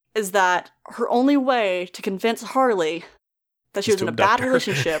is that her only way to convince Harley that she was in a bad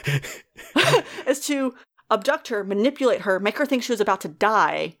relationship is to abduct her, manipulate her, make her think she was about to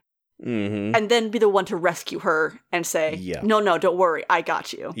die, and then be the one to rescue her and say, no, don't worry, I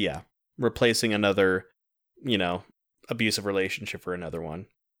got you. Yeah. Replacing another, abusive relationship for another one.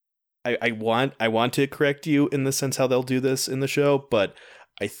 I want to correct you in the sense how they'll do this in the show, but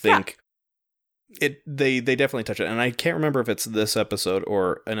I think they definitely touch it. And I can't remember if it's this episode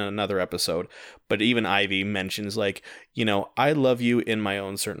or in another episode, but even Ivy mentions like, I love you in my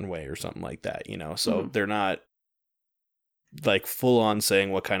own certain way or something like that, so they're not like full on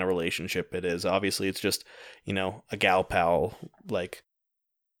saying what kind of relationship it is. Obviously it's just, a gal pal, like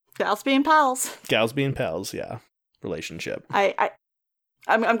gals being pals, yeah, relationship.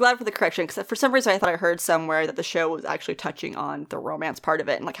 I'm glad for the correction, because for some reason I thought I heard somewhere that the show was actually touching on the romance part of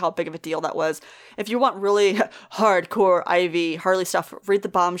it and like how big of a deal that was. If you want really hardcore Ivy Harley stuff, read the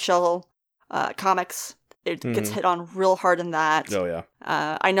Bombshell comics. It gets hit on real hard in that. Oh yeah.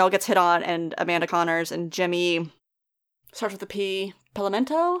 I know it gets hit on, and Amanda Connors and Jimmy starts with a P.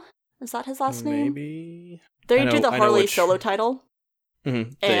 Pelamento? Is that his last name? Maybe. They do the Harley solo title.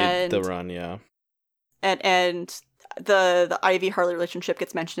 And the run, yeah. And the Ivy Harley relationship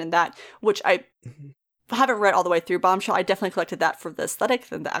gets mentioned in that, which I haven't read all the way through Bombshell. I definitely collected that for the aesthetic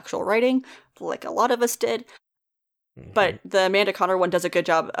than the actual writing, like a lot of us did. But the Amanda Connor one does a good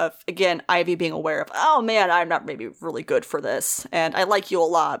job of, again, Ivy being aware of, oh man, I'm not maybe really good for this, and I like you a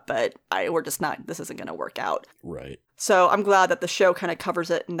lot, but we're just not, this isn't going to work out. Right. So I'm glad that the show kind of covers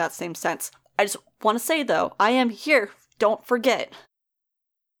it in that same sense. I just want to say, though, I am here, don't forget,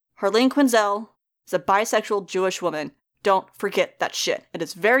 Harleen Quinzel is a bisexual Jewish woman. Don't forget that shit. It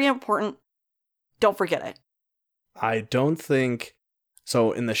is very important. Don't forget it. I don't think...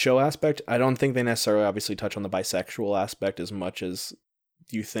 So in the show aspect, I don't think they necessarily obviously touch on the bisexual aspect as much as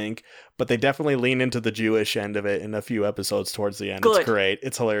you think, but they definitely lean into the Jewish end of it in a few episodes towards the end. Good. It's great.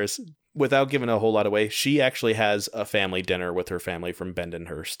 It's hilarious. Without giving a whole lot away, she actually has a family dinner with her family from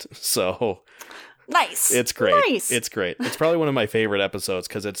Bendenhurst. So nice. It's great. Nice. It's great. It's probably one of my favorite episodes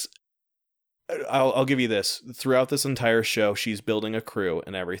because it's... I'll give you this. Throughout this entire show, she's building a crew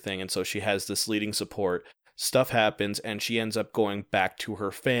and everything, and so she has this leading support. Stuff happens, and she ends up going back to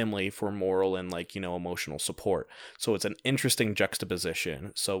her family for moral and, emotional support. So it's an interesting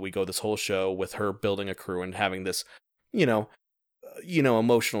juxtaposition. So we go this whole show with her building a crew and having this,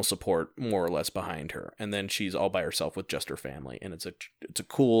 emotional support more or less behind her. And then she's all by herself with just her family. And it's a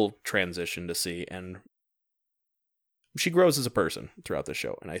cool transition to see. And she grows as a person throughout the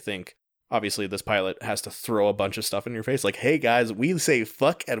show. And I think, obviously, this pilot has to throw a bunch of stuff in your face. Like, hey, guys, we say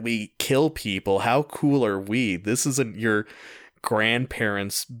fuck and we kill people. How cool are we? This isn't your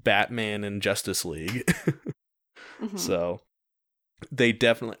grandparents' Batman and Justice League. So they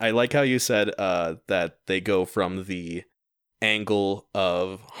definitely... I like how you said that they go from the angle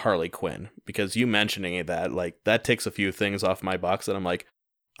of Harley Quinn. Because you mentioning that, that takes a few things off my box. And I'm like,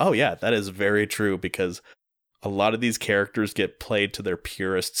 oh, yeah, that is very true. Because... a lot of these characters get played to their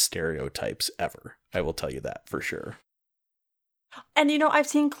purest stereotypes ever. I will tell you that for sure. And, I've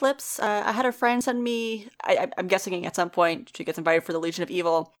seen clips. I had a friend send me, I'm guessing at some point she gets invited for the Legion of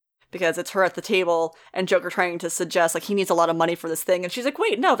Evil because it's her at the table and Joker trying to suggest he needs a lot of money for this thing. And she's like,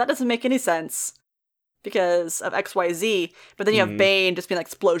 wait, no, that doesn't make any sense because of XYZ. But then you have Bane just being like,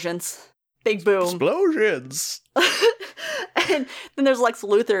 explosions. Big boom. Explosions. And then there's Lex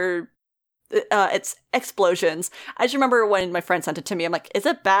Luthor. It's explosions. I just remember when my friend sent it to me, I'm like, is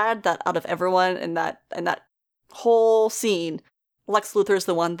it bad that out of everyone in that whole scene, Lex Luthor is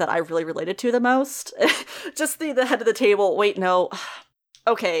the one that I really related to the most? Just the head of the table. Wait, no.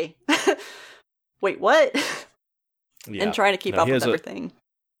 Okay. Wait, what? Yeah. And trying to keep up with everything.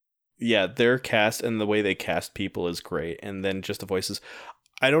 yeah, their cast and the way they cast people is great. And then just the voices.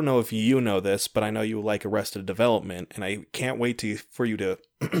 I don't know if you know this, but I know you like Arrested Development, and I can't wait for you to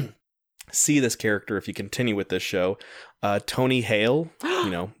see this character if you continue with this show. Tony Hale,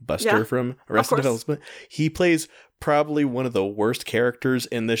 Buster from Arrested Development. He plays probably one of the worst characters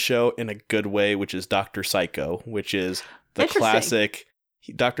in this show in a good way, which is Dr. Psycho, which is the classic.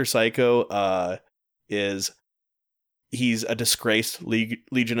 Dr. Psycho he's a disgraced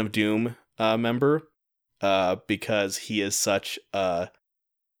Legion of Doom member because he is such a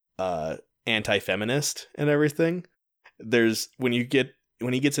anti-feminist and everything. When he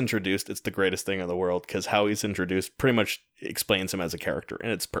gets introduced, it's the greatest thing in the world, because how he's introduced pretty much explains him as a character,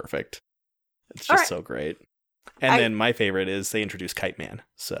 and it's perfect. It's just so great. And then my favorite is they introduced Kite Man.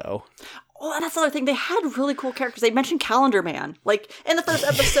 So, well, that's the other thing. They had really cool characters. They mentioned Calendar Man. Like, in the first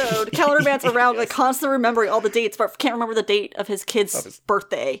episode, Calendar Man's around, like, constantly remembering all the dates, but can't remember the date of his kid's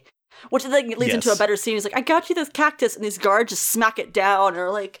birthday. Which then leads into a better scene. He's like, I got you this cactus, and these guards just smack it down,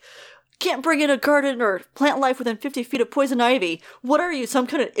 or like, can't bring in a garden or plant life within 50 feet of poison ivy. What are you, some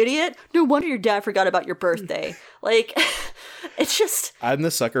kind of idiot? No wonder your dad forgot about your birthday. Like, it's just... I'm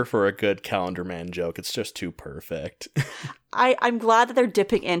the sucker for a good Calendar Man joke. It's just too perfect. I'm glad that they're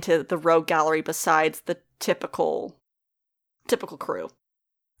dipping into the rogue gallery besides the typical crew.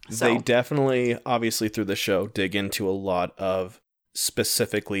 So. They definitely, obviously through the show, dig into a lot of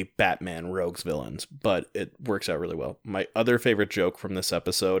specifically Batman rogues villains, but it works out really well. My other favorite joke from this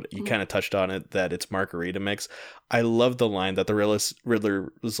episode, you kind of touched on it, that it's margarita mix. I love the line that the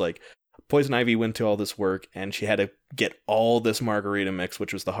Riddler was like, Poison Ivy went to all this work and she had to get all this margarita mix,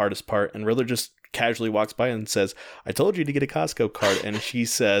 which was the hardest part, and Riddler just casually walks by and says, I told you to get a Costco card, and she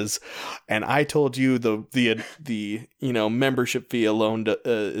says, and I told you the membership fee alone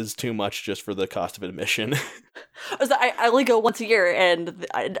is too much just for the cost of admission. I only go once a year, and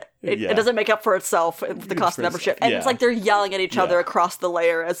it doesn't make up for itself for the cost of membership. And it's like they're yelling at each other across the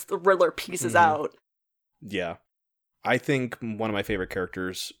layer as the Riddler pieces out. Yeah. I think one of my favorite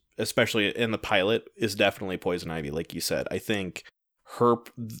characters, especially in the pilot, is definitely Poison Ivy, like you said. I think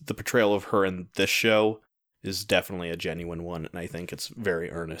the portrayal of her in this show is definitely a genuine one, and I think it's very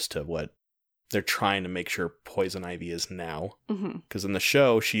earnest to what they're trying to make sure Poison Ivy is now. Because in the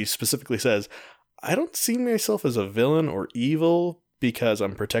show, she specifically says, I don't see myself as a villain or evil because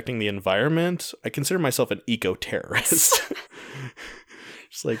I'm protecting the environment. I consider myself an eco-terrorist.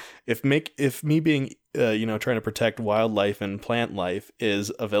 Just like, if me being trying to protect wildlife and plant life is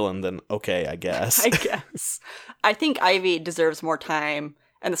a villain, then okay, I guess. I think Ivy deserves more time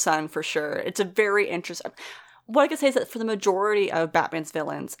in the sun for sure. It's a very interesting. What I can say is that for the majority of Batman's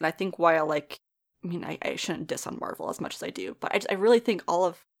villains, and I think while I shouldn't diss on Marvel as much as I do, but I really think all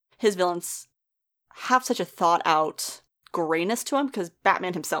of his villains have such a thought out grayness to him, because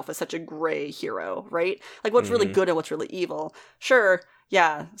Batman himself is such a gray hero, right? Like, what's really good and what's really evil. Sure,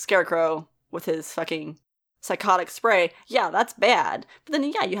 yeah, Scarecrow with his fucking psychotic spray, yeah, that's bad. But then,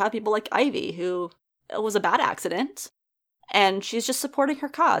 yeah, you have people like Ivy, who it was a bad accident, and she's just supporting her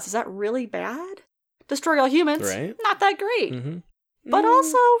cause. Is that really bad? Destroy all humans? Right. Not that great. But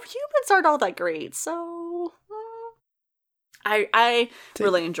also, humans aren't all that great, so... I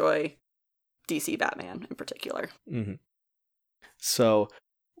really enjoy DC Batman in particular. So,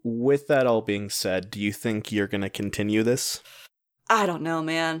 with that all being said, do you think you're going to continue this? I don't know,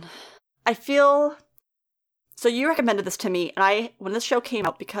 man. I feel... So you recommended this to me, and when this show came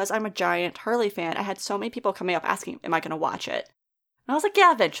out, because I'm a giant Harley fan, I had so many people coming up asking, am I going to watch it? And I was like,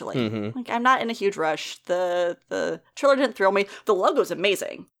 yeah, eventually. Like, I'm not in a huge rush. The trailer didn't thrill me. The logo's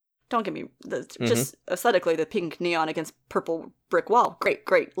amazing. Don't get me... Just aesthetically, the pink neon against purple brick wall.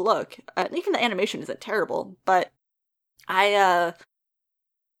 Great look. Even the animation isn't terrible, but I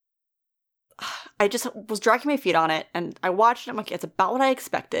just was dragging my feet on it, and I watched it. I'm like, it's about what I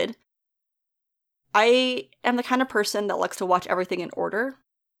expected. I am the kind of person that likes to watch everything in order.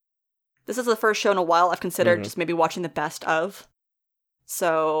 This is the first show in a while I've considered just maybe watching the best of.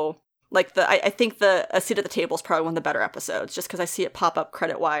 So, like, I think A Seat at the Table is probably one of the better episodes, just because I see it pop up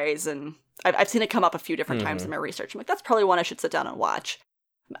credit-wise, and I've seen it come up a few different times in my research. I'm like, that's probably one I should sit down and watch.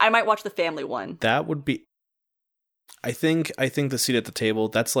 I might watch the family one. That would be... I think The Seat at the Table,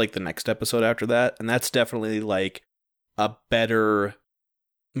 that's like the next episode after that, and that's definitely like a better...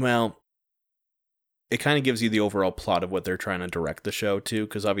 Well, it kind of gives you the overall plot of what they're trying to direct the show to,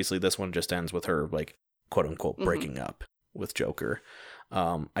 because obviously this one just ends with her, like, quote-unquote, breaking up with Joker.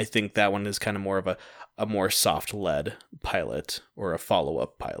 I think that one is kind of more of a more soft-led pilot, or a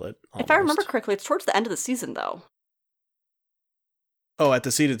follow-up pilot, almost. If I remember correctly, it's towards the end of the season, though. Oh, at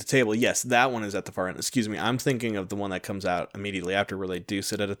the seat at the table. Yes, that one is at the far end. Excuse me. I'm thinking of the one that comes out immediately after where they do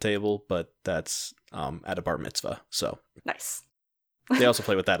sit at a table, but that's at a bar mitzvah. So Nice. they also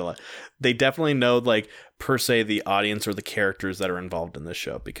play with that a lot. They definitely know, like, per se, the audience or the characters that are involved in this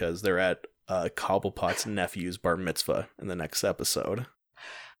show because they're at Cobblepot's nephew's bar mitzvah in the next episode.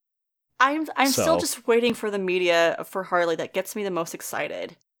 I'm still just waiting for the media for Harley that gets me the most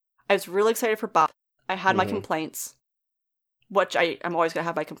excited. I was really excited for Bop. I had my complaints, which I'm always gonna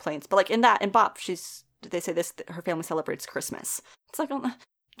have my complaints. But like in Bop, they say this, her family celebrates Christmas. It's like,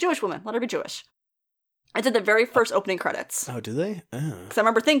 Jewish woman, let her be Jewish. I did the very first opening credits. Oh, do they? Because I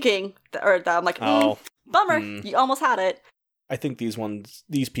remember thinking, I'm like, bummer, you almost had it. I think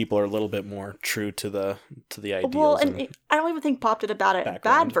these people are a little bit more true to the ideals. Well, and I don't even think Bop did a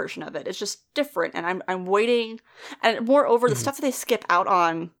bad version of it. It's just different, and I'm waiting. And moreover, the stuff that they skip out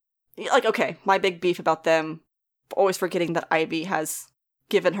on, like, okay, my big beef about them always forgetting that Ivy has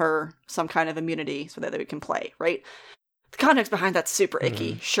given her some kind of immunity so that they can play, right? The context behind that's super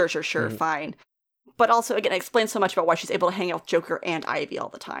icky. Sure, fine. But also, again, it explains so much about why she's able to hang out with Joker and Ivy all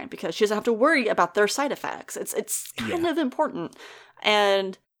the time, because she doesn't have to worry about their side effects. It's kind of important.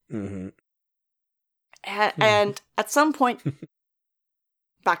 And and at some point,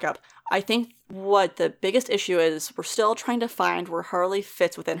 back up, I think what the biggest issue is, we're still trying to find where Harley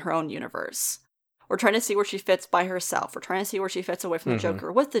fits within her own universe. We're trying to see where she fits by herself. We're trying to see where she fits away from the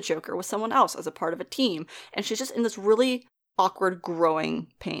Joker, with someone else, as a part of a team. And she's just in this really awkward growing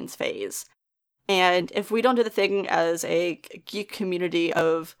pains phase. And if we don't do the thing as a geek community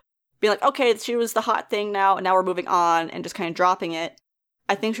of being like, okay, she was the hot thing now, and now we're moving on, and just kind of dropping it,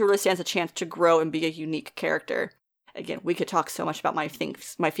 I think she really stands a chance to grow and be a unique character. Again, we could talk so much about my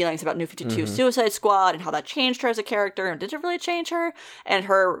feelings about New 52 Suicide Squad and how that changed her as a character, and did it really change her? And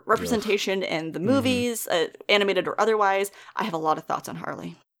her representation in the movies, animated or otherwise. I have a lot of thoughts on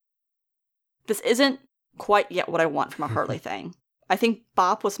Harley. This isn't quite yet what I want from a Harley thing. I think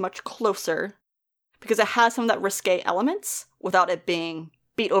Bop was much closer, because it has some of that risque elements without it being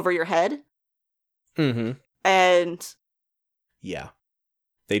beat over your head. And yeah,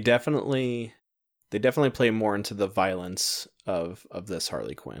 they definitely play more into the violence of this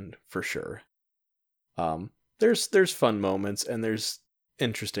Harley Quinn, for sure. There's fun moments and there's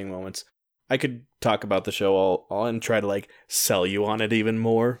interesting moments. I could talk about the show all and try to like sell you on it even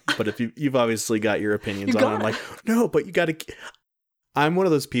more, but if you've obviously got your opinions on it, I'm like, no, but you gotta. I'm one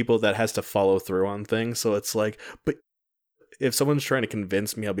of those people that has to follow through on things, so it's like, but if someone's trying to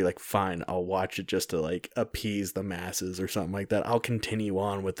convince me, I'll be like, fine, I'll watch it just to like appease the masses or something like that. I'll continue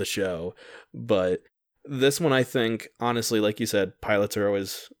on with the show. But this one, I think, honestly, like you said, pilots are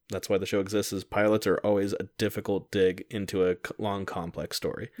always, that's why the show exists, is pilots are always a difficult dig into a long, complex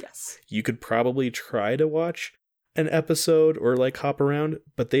story. Yes. You could probably try to watch an episode or like hop around,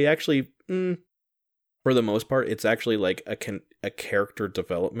 but they actually, for the most part, it's actually like a character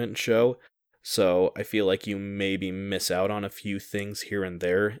development show. So I feel like you maybe miss out on a few things here and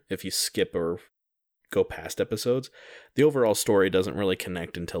there if you skip or go past episodes. The overall story doesn't really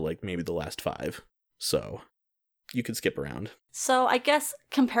connect until like maybe the last 5. So you could skip around. So I guess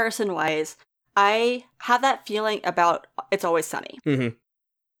comparison-wise, I have that feeling about It's Always Sunny.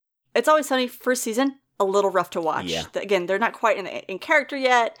 It's Always Sunny, first season, a little rough to watch. Yeah. Again, they're not quite in character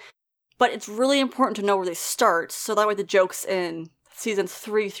yet, but it's really important to know where they start, so that way the jokes in seasons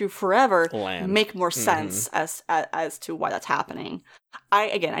 3 through forever make more sense as to why that's happening.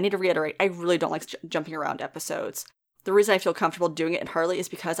 I need to reiterate, I really don't like jumping around episodes. The reason I feel comfortable doing it in Harley is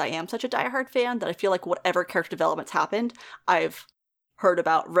because I am such a diehard fan that I feel like whatever character development's happened, I've heard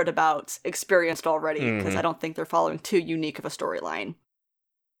about, read about, experienced already, because I don't think they're following too unique of a storyline.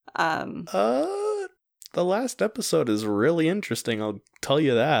 The last episode is really interesting, I'll tell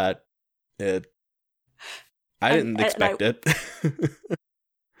you that. I didn't expect it.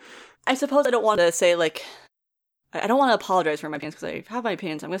 I suppose I don't want to say, like, I don't want to apologize for my opinions, because I have my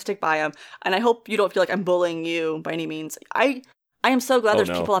opinions. I'm going to stick by them. And I hope you don't feel like I'm bullying you by any means. I am so glad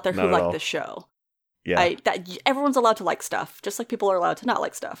there's people out there who like this show. Yeah. Everyone's allowed to like stuff, just like people are allowed to not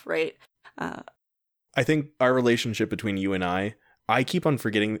like stuff, right? I think our relationship between you and I keep on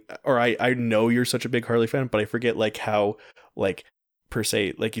forgetting, or I know you're such a big Harley fan, but I forget like how, like, per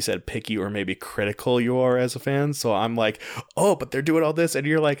se, like you said, picky or maybe critical you are as a fan. So I'm like, oh, but they're doing all this, and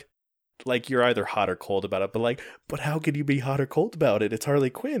you're like you're either hot or cold about it, but how could you be hot or cold about it? It's Harley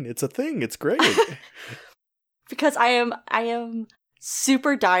Quinn. It's a thing. It's great. Because I am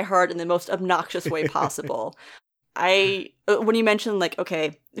super diehard in the most obnoxious way possible. When you mentioned, like,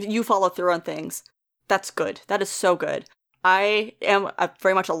 okay, you follow through on things, that's good. That is so good. I am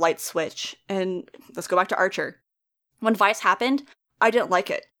very much a light switch. And let's go back to Archer. When Vice happened, I didn't like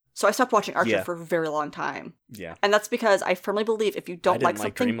it. So I stopped watching Archer Yeah. for a very long time. Yeah. And that's because I firmly believe if you don't like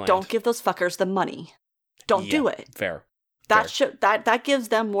something, Dreamland. don't give those fuckers the money. Don't do it. Fair. That gives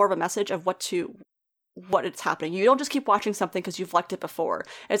them more of a message of what it's happening. You don't just keep watching something because you've liked it before.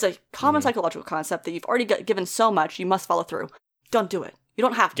 It's a common psychological concept that you've already given so much, you must follow through. Don't do it. You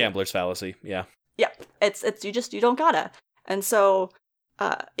don't have to. Gambler's fallacy. Yeah. Yeah. It's you don't gotta. And so,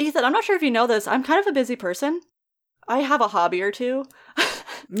 Ethan, I'm not sure if you know this. I'm kind of a busy person. I have a hobby or two.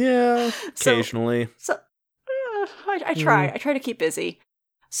 Yeah. Occasionally. I try. I try to keep busy.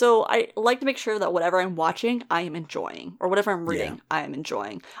 So I like to make sure that whatever I'm watching, I am enjoying, or whatever I'm reading, I am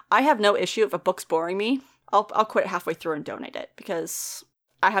enjoying. I have no issue if a book's boring me. I'll quit halfway through and donate it because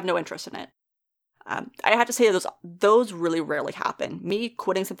I have no interest in it. I have to say those really rarely happen. Me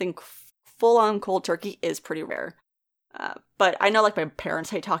quitting something full on cold turkey is pretty rare. But I know, like, my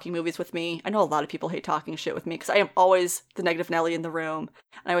parents hate talking movies with me. I know a lot of people hate talking shit with me because I am always the negative Nelly in the room,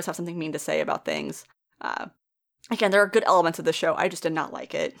 and I always have something mean to say about things. Again, there are good elements of the show. I just did not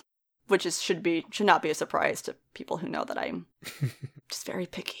like it, which should not be a surprise to people who know that I'm just very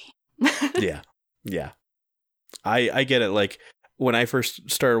picky. Yeah. I get it. Like, when I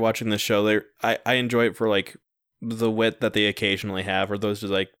first started watching this show, I enjoy it for, like, the wit that they occasionally have, or those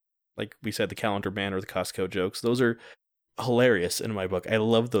just like we said, the Calendar Man or the Costco jokes. Those are hilarious in my book. I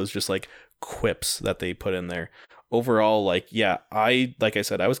love those just like quips that they put in there. Overall, like I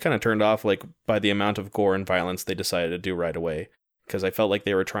said, I was kind of turned off like by the amount of gore and violence they decided to do right away, because I felt like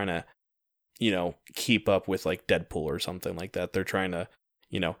they were trying to, keep up with like Deadpool or something like that. They're trying to,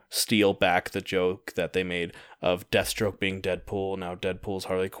 steal back the joke that they made of Deathstroke being Deadpool. Now Deadpool's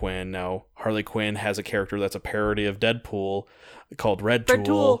Harley Quinn. Now Harley Quinn has a character that's a parody of Deadpool called Red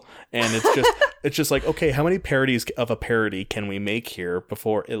Tool. And it's just like, okay, how many parodies of a parody can we make here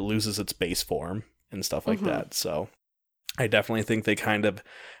before it loses its base form and stuff like that? So I definitely think they kind of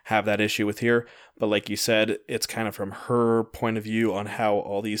have that issue with here. But like you said, it's kind of from her point of view on how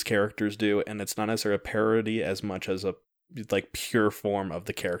all these characters do. And it's not necessarily a parody as much as a like pure form of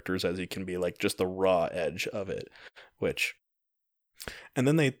the characters as you can be, like just the raw edge of it, and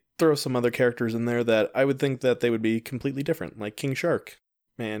then they throw some other characters in there that I would think that they would be completely different, like King Shark.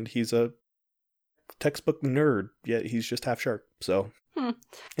 Man, he's a textbook nerd, yet he's just half shark. So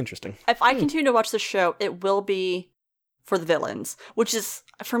interesting. If I continue to watch the show, it will be for the villains, which is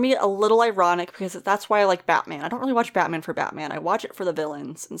for me a little ironic because that's why I like Batman. I don't really watch Batman for Batman. I watch it for the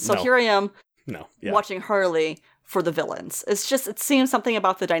villains. And so here I am watching Harley for the villains. It seems something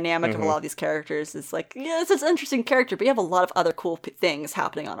about the dynamic of a lot of these characters is like, yeah, this is an interesting character, but you have a lot of other cool things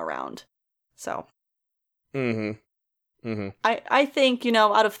happening on around. So. I think,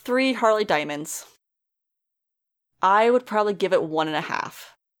 out of 3 Harley Diamonds, I would probably give it 1.5.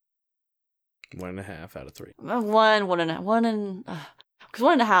 1.5 out of 3. 1.5. Because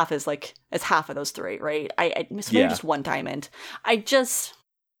 1.5 is like, it's half of those 3, right? So maybe just 1 diamond.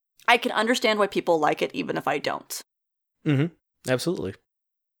 I can understand why people like it, even if I don't. Absolutely.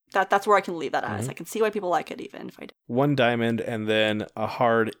 That's where I can leave that as. I can see why people like it, even if I don't. 1 diamond, and then a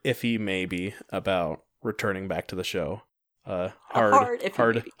hard iffy maybe about returning back to the show.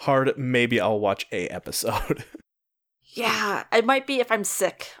 Hard maybe I'll watch a episode. Yeah, it might be if I'm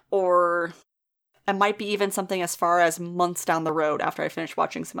sick, or it might be even something as far as months down the road after I finish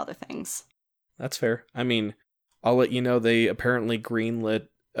watching some other things. That's fair. I mean, I'll let you know they apparently greenlit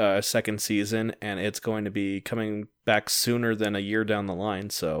a 2nd season, and it's going to be coming back sooner than a year down the line,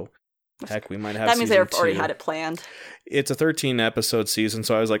 so heck, we might have that means they've season 2. Already had it planned. It's a 13 episode season,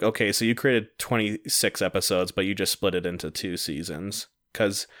 so I was like, okay, so you created 26 episodes, but you just split it into 2 seasons,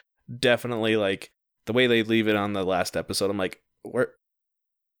 because definitely, like, the way they leave it on the last episode, I'm like, where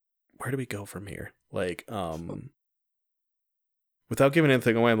do we go from here? Like, without giving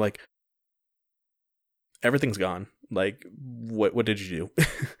anything away, I'm like, everything's gone. Like, what did you do?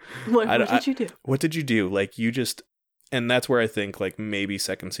 What did you do? What did you do? Like, you just, and that's where I think, like, maybe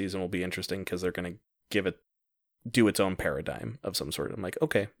 2nd season will be interesting, because they're going to do its own paradigm of some sort. I'm like,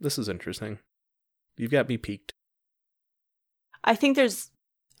 okay, this is interesting. You've got me peaked. I think it's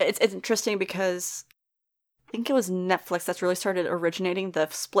interesting because I think it was Netflix that's really started originating the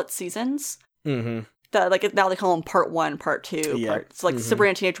split seasons. Now they call them part 1, part 2. Yeah. So like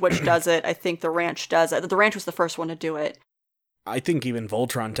Sabrina Teenage Witch does it. I think The Ranch does it. The Ranch was the first one to do it. I think even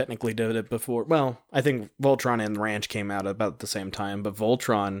Voltron technically did it before. Well, I think Voltron and Ranch came out about the same time, but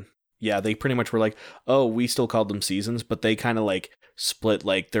Voltron, they pretty much were like, oh, we still called them seasons, but they kind of like split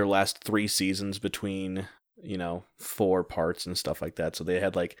like their last 3 seasons between, 4 parts and stuff like that. So they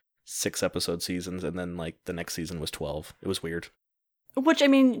had like 6 episode seasons, and then like the next season was 12. It was weird. Which, I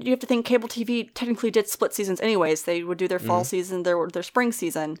mean, you have to think cable TV technically did split seasons anyways. They would do their fall season, their spring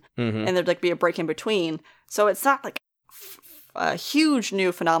season, and there'd like be a break in between. So it's not like a huge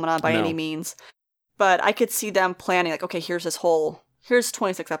new phenomenon by any means. But I could see them planning like, okay, here's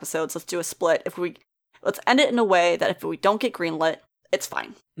 26 episodes. Let's do a split. Let's end it in a way that if we don't get greenlit, it's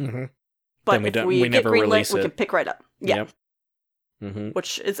fine. Mm-hmm. But if we get greenlit, we can pick right up. Yeah. Yep. Mm-hmm.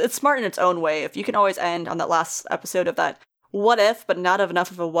 Which it's smart in its own way. If you can always end on that last episode of that what if, but not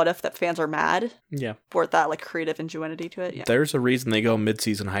enough of a what if that fans are mad. Yeah. For that like creative ingenuity to it. Yeah. There's a reason they go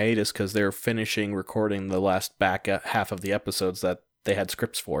mid-season hiatus, because they're finishing recording the last back half of the episodes that they had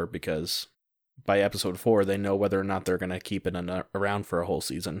scripts for, because by episode 4, they know whether or not they're going to keep it around for a whole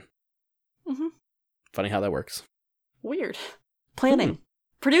season. Mm-hmm. Funny how that works. Weird. Planning.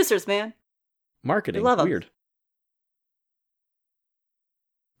 Producers, man. Marketing. Love weird.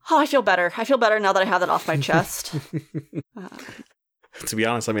 Oh, I feel better. I feel better now that I have that off my chest. To be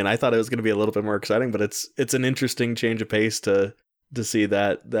honest, I mean, I thought it was going to be a little bit more exciting, but it's an interesting change of pace to see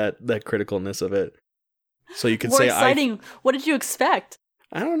that criticalness of it. So you could more say exciting. What did you expect?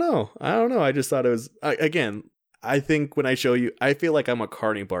 I don't know. I just thought it was again. I think when I show you, I feel like I'm a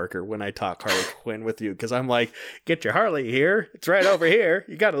Carney Barker when I talk Harley Quinn with you, because I'm like, get your Harley here. It's right over here.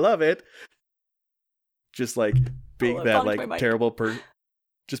 You gotta love it. Just like being that like terrible person.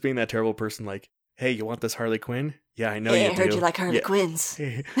 Just being that terrible person, like, hey, you want this Harley Quinn? Yeah, I know you do. I heard you like Harley Quinns.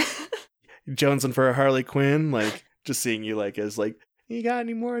 Jonesing for a Harley Quinn, like, just seeing you like as like, you got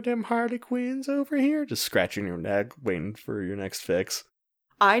any more of them Harley Quinns over here? Just scratching your neck, waiting for your next fix.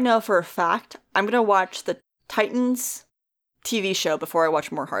 I know for a fact I'm going to watch the Titans TV show before I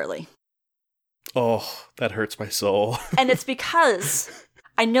watch more Harley. Oh, that hurts my soul. And it's because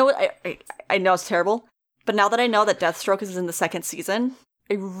I know I know it's terrible, but now that I know that Deathstroke is in the second season,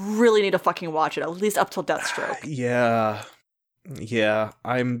 I really need to fucking watch it, at least up till Deathstroke. Yeah,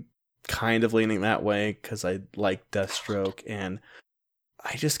 I'm kind of leaning that way because I like Deathstroke, and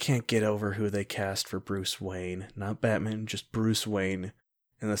I just can't get over who they cast for Bruce Wayne. Not Batman, just Bruce Wayne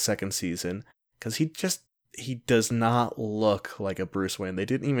in the second season. Because he does not look like a Bruce Wayne. They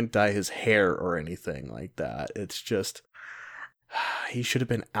didn't even dye his hair or anything like that. It's just... he should have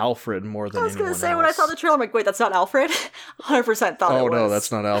been Alfred more than anyone else. I was going to say, when I saw the trailer, I'm like, wait, that's not Alfred? 100% thought it was. Oh, no, that's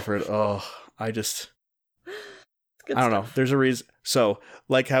not Alfred. Oh, I don't know. There's a reason. So,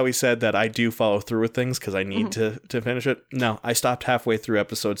 like how he said that I do follow through with things because I need to finish it. No, I stopped halfway through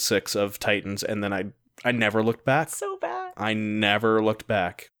episode 6 of Titans, and then I never looked back. So bad. I never looked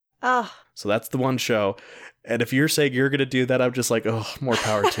back. So that's the one show. And if you're saying you're going to do that, I'm just like, oh, more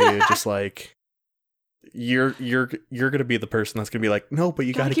power to you. Just like... You're gonna be the person that's gonna be like, no, but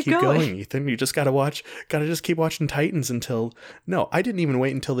you gotta keep going, Ethan. You just gotta just keep watching Titans until... No, I didn't even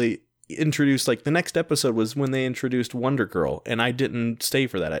wait until they introduced, like, the next episode was when they introduced Wonder Girl, and I didn't stay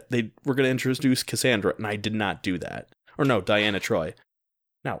for that. They were gonna introduce Cassandra, and I did not do that. Or no, Diana Troy.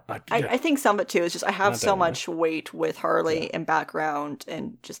 No, I think some of it too is just I have so much weight with Harley and background,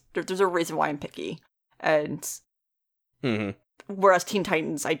 and just there's a reason why I'm picky. And whereas Teen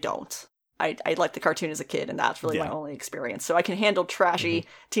Titans, I don't. I liked the cartoon as a kid, and that's really my only experience. So I can handle trashy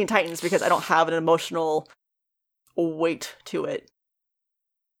Teen Titans because I don't have an emotional weight to it.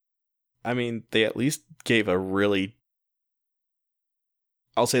 I mean, they at least gave a really...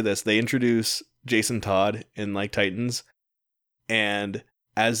 I'll say this. They introduce Jason Todd in, like, Titans, and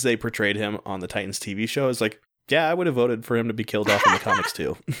as they portrayed him on the Titans TV show, it's like, yeah, I would have voted for him to be killed off in the comics,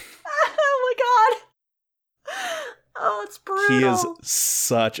 too. Oh, it's brutal. He is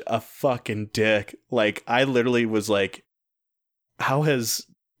such a fucking dick. Like, I literally was like, how has,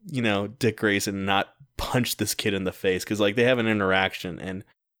 Dick Grayson not punched this kid in the face? Because, like, they have an interaction, and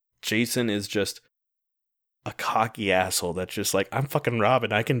Jason is just a cocky asshole that's just like, I'm fucking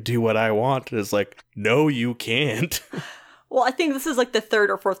Robin. I can do what I want. And it's like, no, you can't. Well, I think this is, like, the third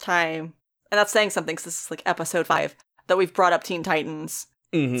or fourth time, and that's saying something, because this is, like, episode 5, that we've brought up Teen Titans.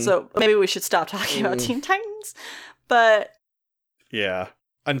 So maybe we should stop talking about Teen Titans. But yeah,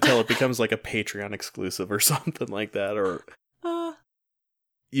 until it becomes like a Patreon exclusive or something like that, or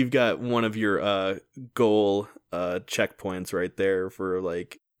you've got one of your goal checkpoints right there for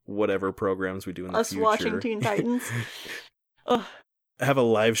like whatever programs we do in the future. Us watching Teen Titans. Have a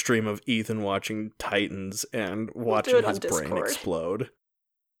live stream of Ethan watching Titans and watching his brain explode.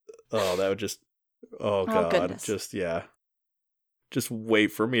 Oh, that would just... Oh, God. Goodness. Just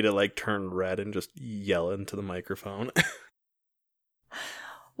wait for me to, like, turn red and just yell into the microphone.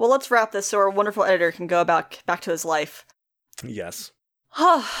 Well, let's wrap this so our wonderful editor can go back to his life. Yes.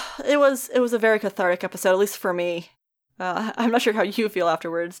 It was a very cathartic episode, at least for me. I'm not sure how you feel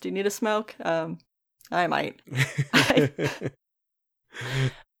afterwards. Do you need a smoke? I might.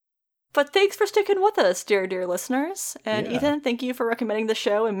 But thanks for sticking with us, dear listeners. And Yeah. Ethan, thank you for recommending the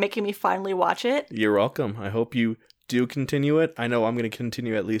show and making me finally watch it. You're welcome. I hope you do continue it. I know I'm going to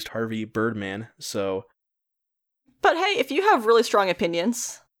continue at least Harvey Birdman, so... But hey, if you have really strong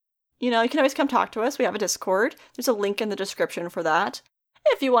opinions, you can always come talk to us. We have a Discord. There's a link in the description for that.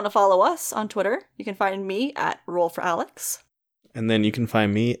 If you want to follow us on Twitter, you can find me at RollForAlex. And then you can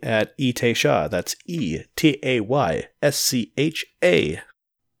find me at Etaysha. That's ETAYSCHA.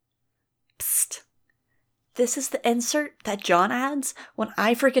 Psst. This is the insert that John adds when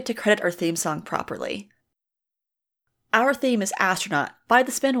I forget to credit our theme song properly. Our theme is Astronaut by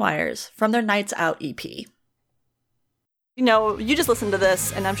the Spinwires from their Nights Out EP. You just listened to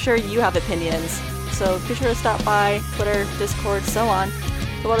this, and I'm sure you have opinions, so be sure to stop by Twitter, Discord, so on,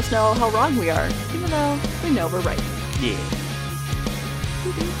 to let us know how wrong we are, even though we know we're right. Yeah.